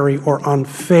arbitrary or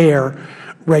unfair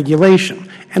regulation.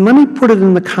 And let me put it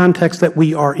in the context that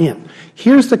we are in.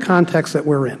 Here's the context that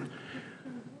we're in.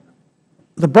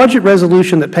 The budget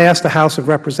resolution that passed the House of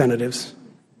Representatives,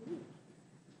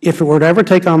 if it were to ever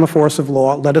take on the force of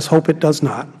law, let us hope it does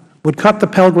not, would cut the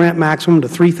Pell Grant maximum to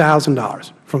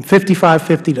 $3,000, from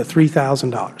 $5,550 to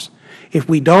 $3,000. If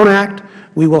we don't act,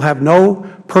 we will have no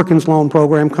Perkins Loan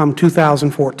Program come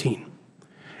 2014.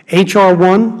 H.R.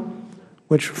 1,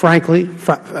 which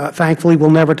thankfully will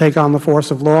never take on the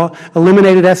force of law,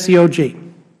 eliminated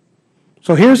SCOG.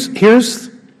 So here's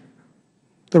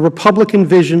the Republican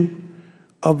vision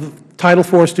of Title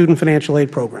IV student financial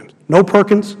aid programs. No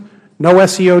Perkins, no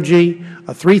SCOG,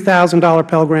 a $3,000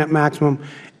 Pell Grant maximum,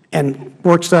 and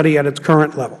work-study at its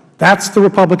current level. That's the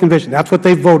Republican vision. That's what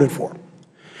they voted for.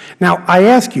 Now, I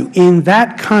ask you, in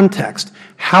that context,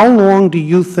 how long do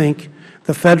you think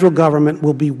the Federal Government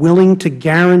will be willing to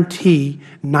guarantee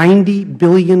 $90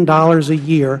 billion a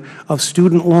year of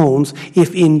student loans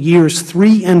if in years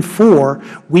 3 and 4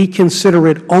 we consider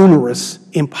it onerous,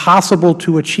 impossible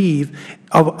to achieve,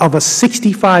 of a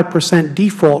 65%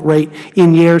 default rate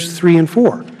in years 3 and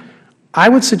 4? I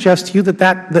would suggest to you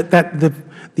that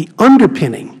the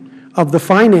underpinning of the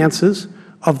finances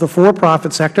of the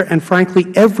for-profit sector, and frankly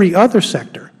every other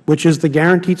sector, which is the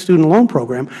Guaranteed Student Loan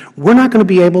Program, we're not going to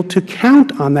be able to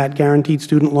count on that Guaranteed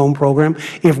Student Loan Program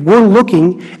if we're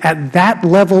looking at that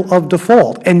level of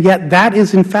default. And yet that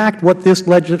is, in fact, what this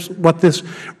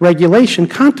regulation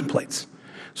contemplates.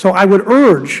 So I would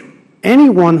urge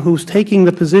anyone who's taking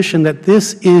the position that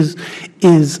this is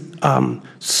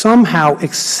somehow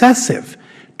excessive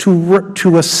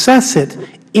to assess it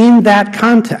in that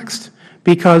context,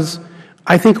 because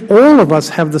I think all of us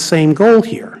have the same goal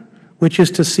here, which is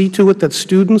to see to it that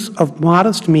students of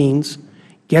modest means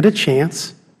get a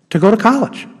chance to go to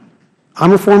college.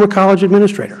 I'm a former college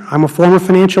administrator. I'm a former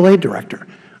financial aid director.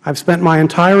 I've spent my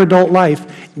entire adult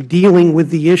life dealing with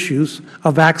the issues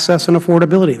of access and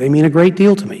affordability. They mean a great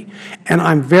deal to me. And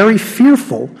I'm very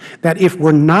fearful that if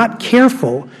we're not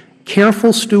careful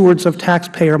stewards of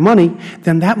taxpayer money,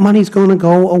 then that money is going to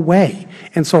go away.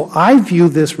 And so I view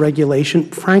this regulation,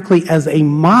 frankly, as a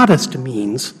modest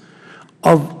means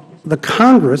of the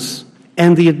Congress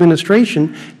and the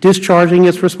administration discharging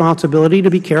its responsibility to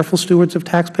be careful stewards of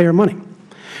taxpayer money.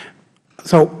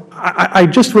 So I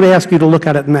just would ask you to look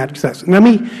at it in that sense. Let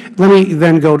me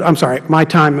then go to, I'm sorry, my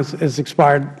time has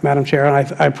expired, Madam Chair,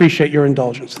 and I appreciate your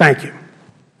indulgence. Thank you.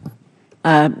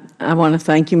 I want to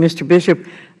thank you, Mr. Bishop.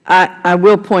 I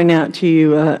will point out to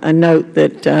you a note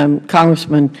that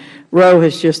Congressman Rowe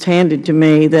has just handed to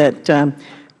me that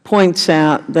points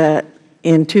out that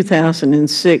in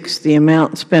 2006, the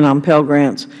amount spent on Pell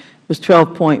Grants was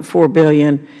 $12.4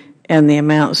 billion, and the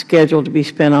amount scheduled to be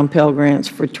spent on Pell Grants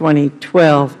for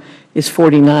 2012 is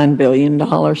 $49 billion.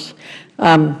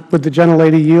 Would the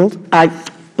gentlelady yield?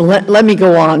 Let me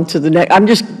go on to the next. I'm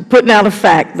just putting out a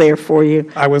fact there for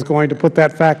you. I was going to put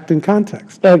that fact in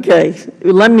context. Okay.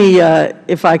 Let me,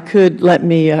 if I could, let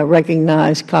me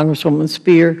recognize Congresswoman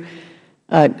Speer.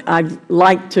 I'd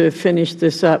like to finish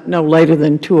this up no later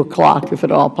than 2 o'clock, if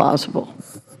at all possible.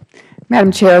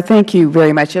 Madam Chair, thank you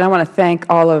very much. And I want to thank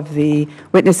all of the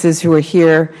witnesses who are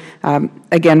here.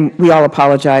 Again, we all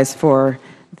apologize for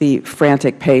the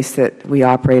frantic pace that we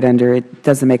operate under, it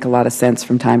doesn't make a lot of sense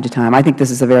from time to time. I think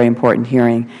this is a very important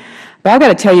hearing. But I've got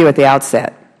to tell you at the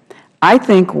outset, I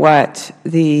think what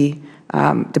the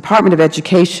Department of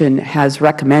Education has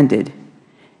recommended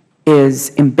is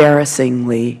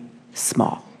embarrassingly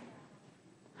small.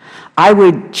 I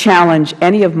would challenge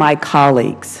any of my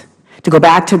colleagues to go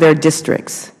back to their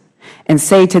districts and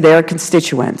say to their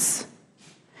constituents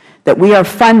that we are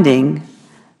funding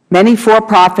many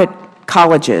for-profit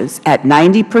colleges at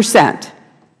 90%.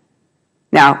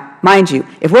 Now, mind you,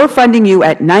 if we're funding you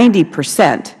at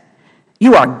 90%,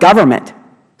 you are government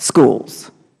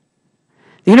schools.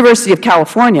 The University of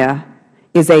California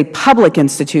is a public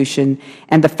institution,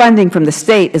 and the funding from the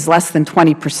state is less than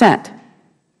 20%.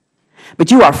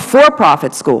 But you are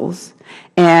for-profit schools,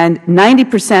 and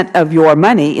 90% of your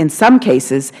money, in some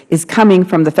cases, is coming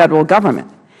from the federal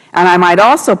government. And I might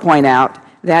also point out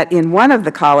that in one of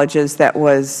the colleges that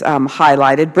was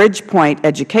highlighted, Bridgepoint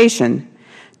Education,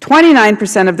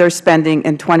 29% of their spending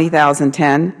in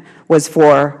 2010 was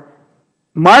for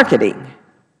marketing,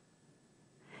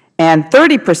 and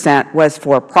 30% was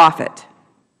for profit.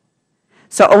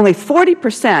 So only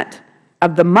 40%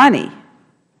 of the money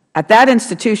at that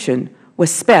institution was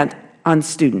spent on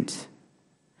students.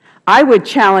 I would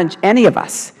challenge any of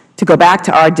us to go back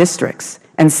to our districts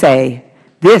and say,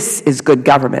 this is good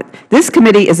government. This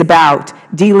committee is about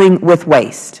dealing with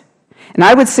waste. And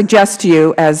I would suggest to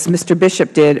you, as Mr.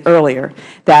 Bishop did earlier,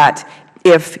 that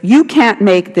if you can't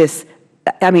make this,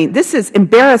 I mean, this is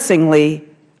embarrassingly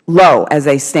low as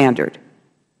a standard.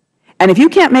 And if you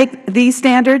can't make these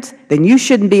standards, then you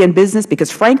shouldn't be in business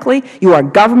because, frankly, you are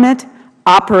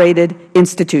government-operated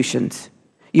institutions.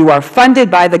 You are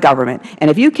funded by the government. And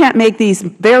if you can't make these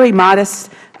very modest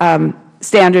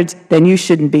standards, then you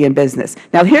shouldn't be in business.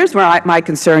 Now, here's where my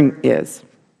concern is.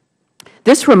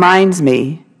 This reminds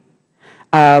me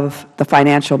of the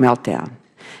financial meltdown.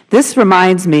 This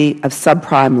reminds me of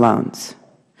subprime loans.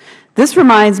 This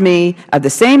reminds me of the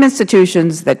same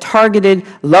institutions that targeted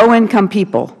low-income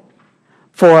people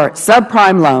for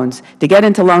subprime loans to get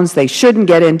into loans they shouldn't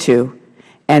get into,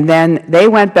 and then they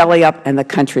went belly up and the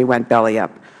country went belly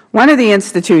up. One of the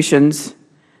institutions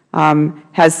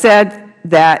has said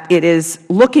that it is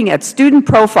looking at student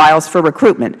profiles for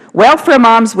recruitment. Welfare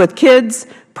moms with kids,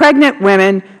 pregnant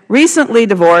women, recently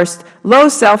divorced, low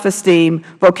self-esteem,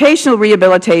 vocational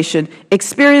rehabilitation,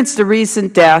 experienced a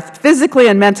recent death, physically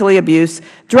and mentally abused,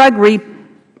 drug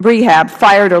rehab,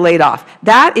 fired or laid off.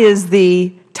 That is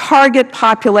the target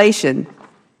population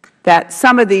that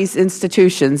some of these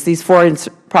institutions, these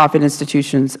for-profit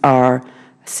institutions, are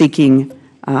seeking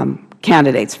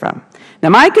candidates from. Now,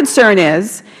 my concern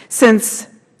is, since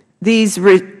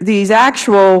these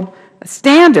actual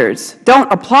standards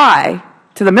don't apply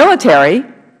to the military,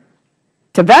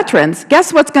 to veterans,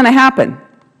 guess what's going to happen?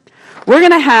 We're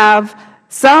going to have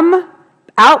some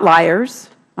outliers,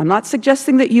 I'm not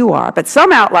suggesting that you are, but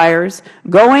some outliers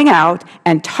going out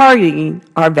and targeting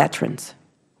our veterans.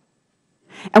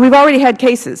 And we've already had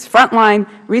cases. Frontline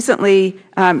recently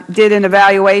did an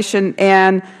evaluation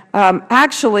and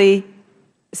actually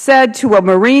said to a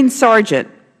Marine sergeant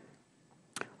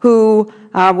who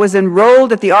was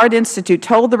enrolled at the Art Institute,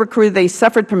 told the recruiter they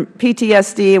suffered from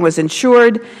PTSD and was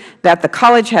ensured that the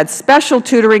college had special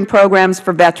tutoring programs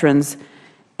for veterans,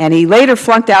 and he later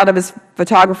flunked out of his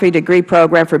photography degree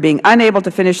program for being unable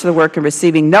to finish the work and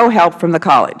receiving no help from the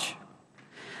college.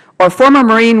 Or former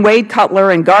Marine Wade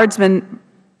Cutler and Guardsman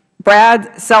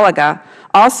Brad Seliga,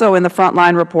 also in the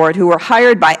Frontline report, who were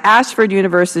hired by Ashford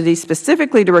University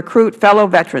specifically to recruit fellow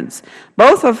veterans,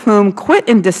 both of whom quit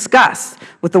in disgust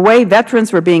with the way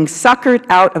veterans were being suckered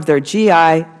out of their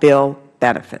GI Bill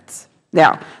benefits.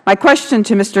 Now, my question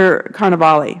to Mr.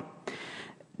 Carnevale,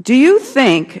 do you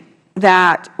think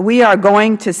that we are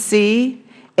going to see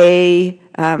a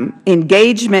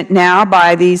engagement now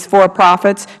by these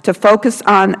for-profits to focus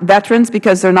on veterans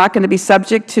because they're not going to be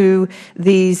subject to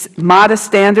these modest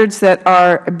standards that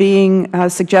are being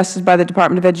suggested by the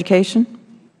Department of Education?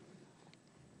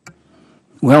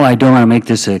 Well, I don't want to make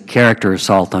this a character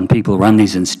assault on people who run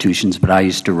these institutions, but I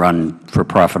used to run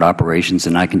for-profit operations,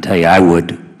 and I can tell you I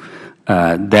would.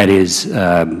 That is,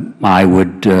 I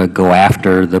would go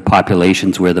after the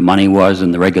populations where the money was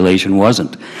and the regulation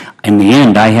wasn't. In the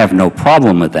end, I have no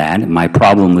problem with that. My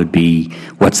problem would be,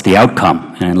 what's the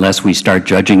outcome? And unless we start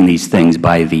judging these things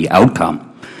by the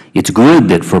outcome, it's good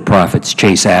that for-profits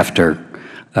chase after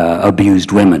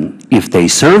abused women. If they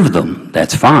serve them,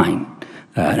 that's fine.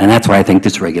 And that's what I think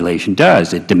this regulation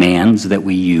does. It demands that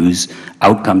we use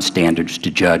outcome standards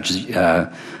to judge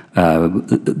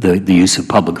the use of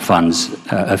public funds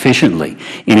efficiently.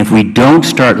 And if we don't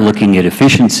start looking at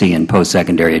efficiency in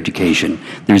post-secondary education,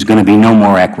 there's going to be no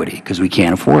more equity because we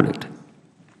can't afford it.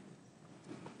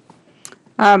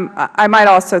 I might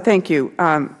also, thank you,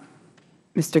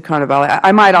 Mr. Carnevale.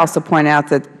 I might also point out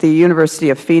that the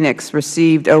University of Phoenix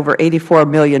received over $84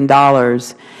 million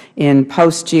in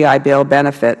post-GI Bill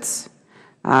benefits,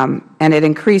 and it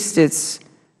increased its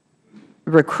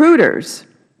recruiters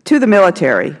to the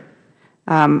military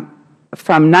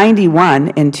from 91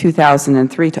 in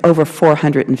 2003 to over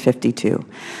 452.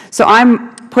 So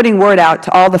I'm putting word out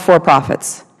to all the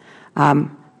for-profits.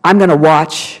 I'm going to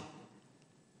watch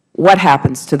what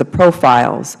happens to the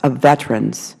profiles of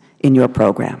veterans in your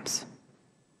programs,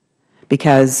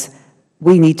 because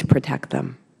we need to protect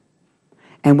them.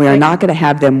 And we are not going to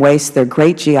have them waste their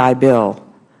great GI Bill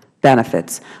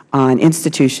benefits on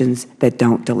institutions that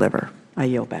don't deliver. I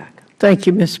yield back. Thank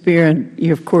you, Ms. Spear. And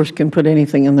you, of course, can put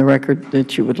anything in the record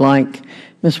that you would like.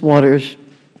 Ms. Waters.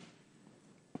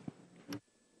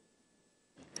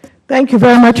 Thank you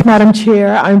very much, Madam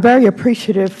Chair. I'm very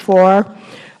appreciative for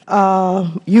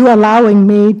you allowing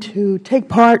me to take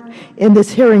part in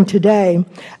this hearing today.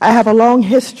 I have a long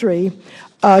history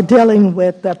dealing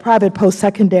with private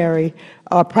post-secondary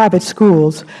private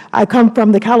schools. I come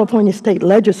from the California State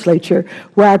Legislature,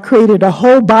 where I created a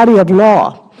whole body of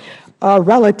law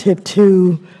relative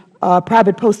to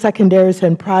private post-secondaries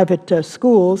and private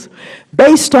schools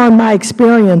based on my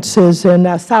experiences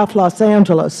in South Los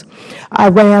Angeles. I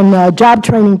ran job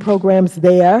training programs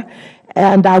there,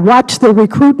 and I watched the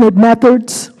recruitment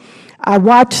methods. I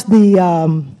watched the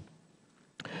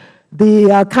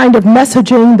kind of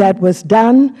messaging that was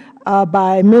done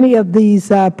by many of these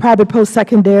private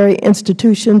post-secondary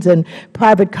institutions and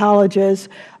private colleges,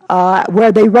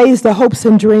 where they raised the hopes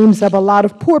and dreams of a lot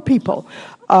of poor people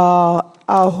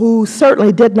who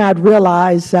certainly did not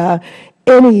realize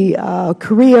any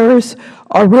careers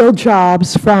or real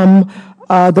jobs from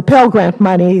the Pell Grant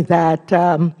money that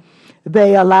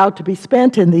they allowed to be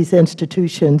spent in these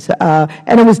institutions,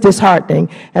 and it was disheartening.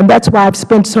 And that's why I've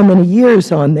spent so many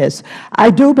years on this. I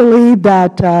do believe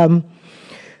that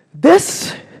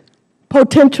this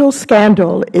potential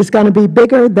scandal is going to be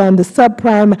bigger than the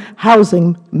subprime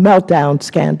housing meltdown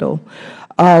scandal,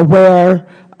 where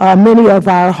many of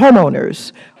our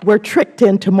homeowners were tricked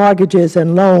into mortgages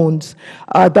and loans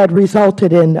that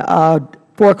resulted in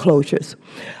foreclosures.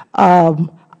 I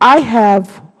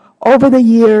have, over the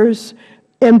years,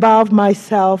 involved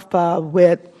myself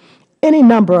with any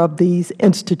number of these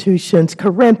institutions,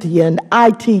 Corinthian,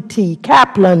 ITT,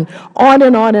 Kaplan, on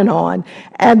and on and on,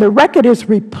 and the record is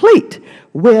replete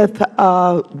with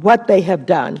what they have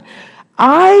done.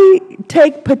 I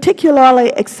take particularly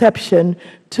exception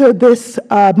to this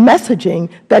messaging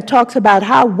that talks about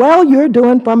how well you're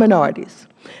doing for minorities,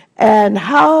 and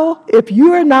how if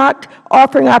you are not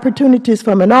offering opportunities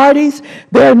for minorities,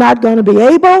 they're not going to be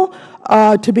able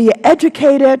to be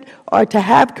educated or to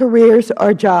have careers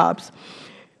or jobs.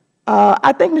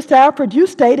 I think, Mr. Alford, you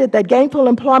stated that gainful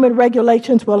employment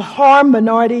regulations will harm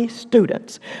minority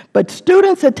students. But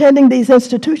students attending these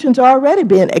institutions are already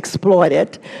being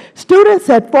exploited. Students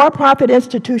at for-profit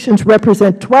institutions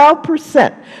represent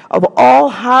 12% of all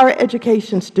higher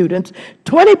education students,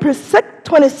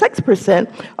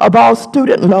 26% of all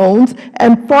student loans,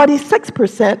 and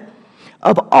 46%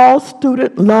 of all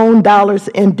student loan dollars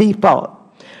in default.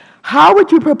 How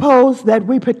would you propose that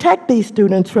we protect these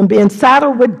students from being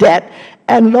saddled with debt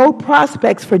and low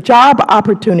prospects for job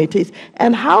opportunities?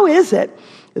 And how is it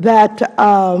that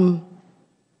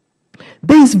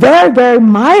these very, very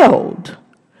mild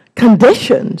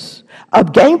conditions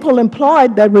of gainful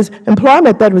employment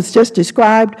that was just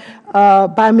described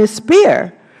by Ms.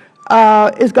 Spear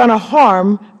is going to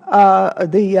harm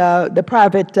the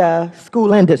private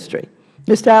school industry?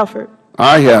 Mr. Alford.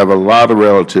 I have a lot of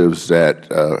relatives that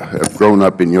have grown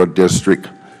up in your district,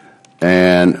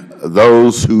 and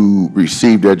those who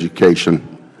received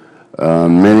education,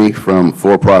 many from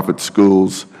for-profit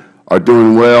schools, are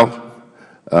doing well,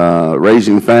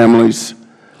 raising families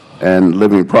and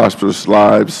living prosperous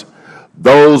lives.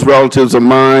 Those relatives of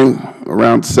mine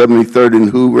around 73rd and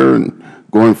Hoover and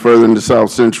going further into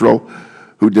South Central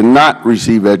who did not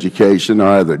receive education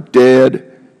are either dead,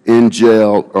 in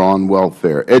jail, or on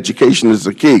welfare. Education is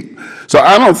the key. So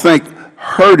I don't think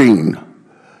hurting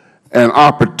an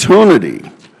opportunity,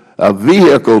 a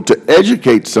vehicle to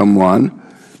educate someone,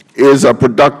 is a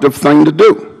productive thing to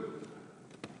do.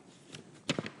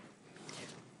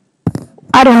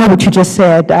 I don't know what you just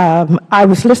said. I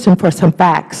was listening for some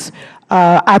facts.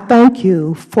 I thank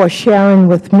you for sharing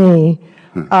with me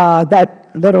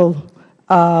that little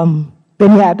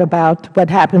vignette about what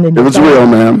happened in your It was real,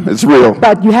 ma'am. It's real.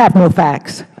 But you have no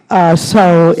facts. So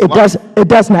it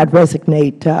does not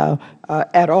resonate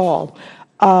at all.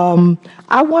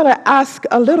 I want to ask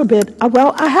a little bit, well,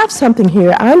 I have something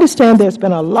here. I understand there's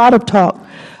been a lot of talk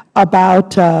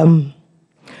about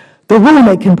the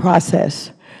rulemaking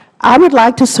process. I would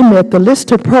like to submit the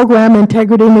list of program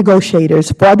integrity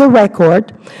negotiators. For the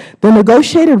record, the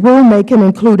negotiated rulemaking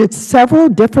included several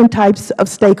different types of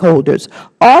stakeholders,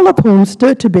 all of whom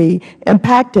stood to be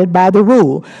impacted by the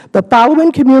rule. The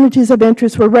following communities of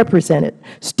interest were represented: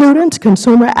 students,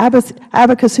 consumer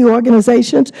advocacy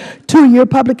organizations, two-year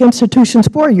public institutions,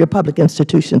 four-year public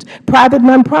institutions, private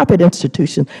nonprofit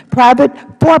institutions, private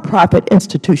for-profit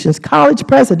institutions, college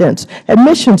presidents,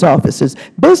 admissions officers,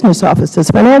 business officers,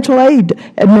 financial aid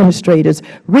administrators,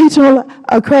 regional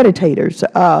accreditators,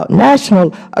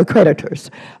 national accreditors,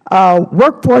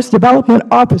 workforce development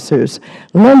officers,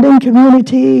 lending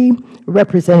community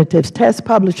representatives, test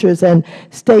publishers, and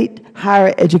state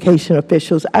higher education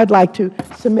officials. I'd like to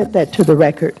submit that to the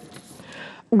record.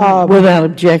 Without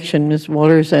objection, Ms.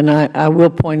 Waters, and I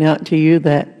will point out to you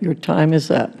that your time is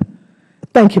up.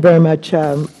 Thank you very much.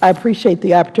 I appreciate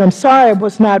the opportunity. I'm sorry I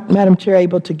was not, Madam Chair,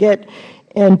 able to get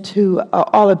into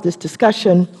all of this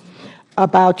discussion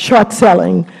about short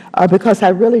selling because I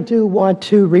really do want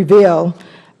to reveal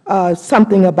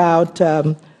something about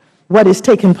what is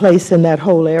taking place in that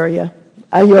whole area.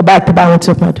 I yield back the balance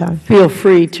of my time. Feel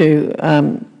free to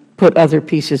put other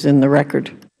pieces in the record.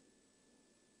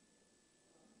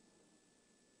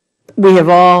 We have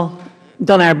all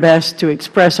done our best to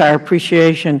express our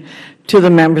appreciation to the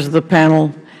members of the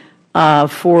panel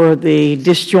for the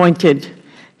disjointed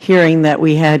hearing that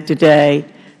we had today.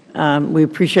 We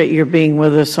appreciate your being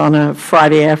with us on a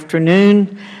Friday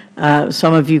afternoon.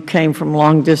 Some of you came from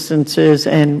long distances,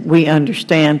 and we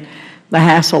understand the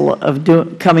hassle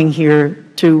of coming here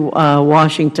to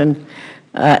Washington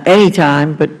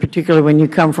anytime, but particularly when you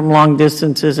come from long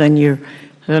distances and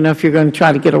I don't know if you're going to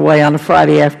try to get away on a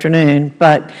Friday afternoon,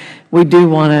 but we do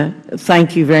want to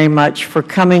thank you very much for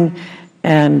coming,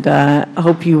 and I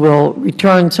hope you will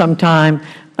return sometime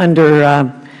under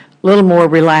a little more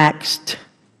relaxed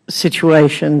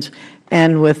situations.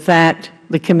 And with that,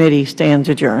 the committee stands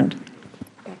adjourned.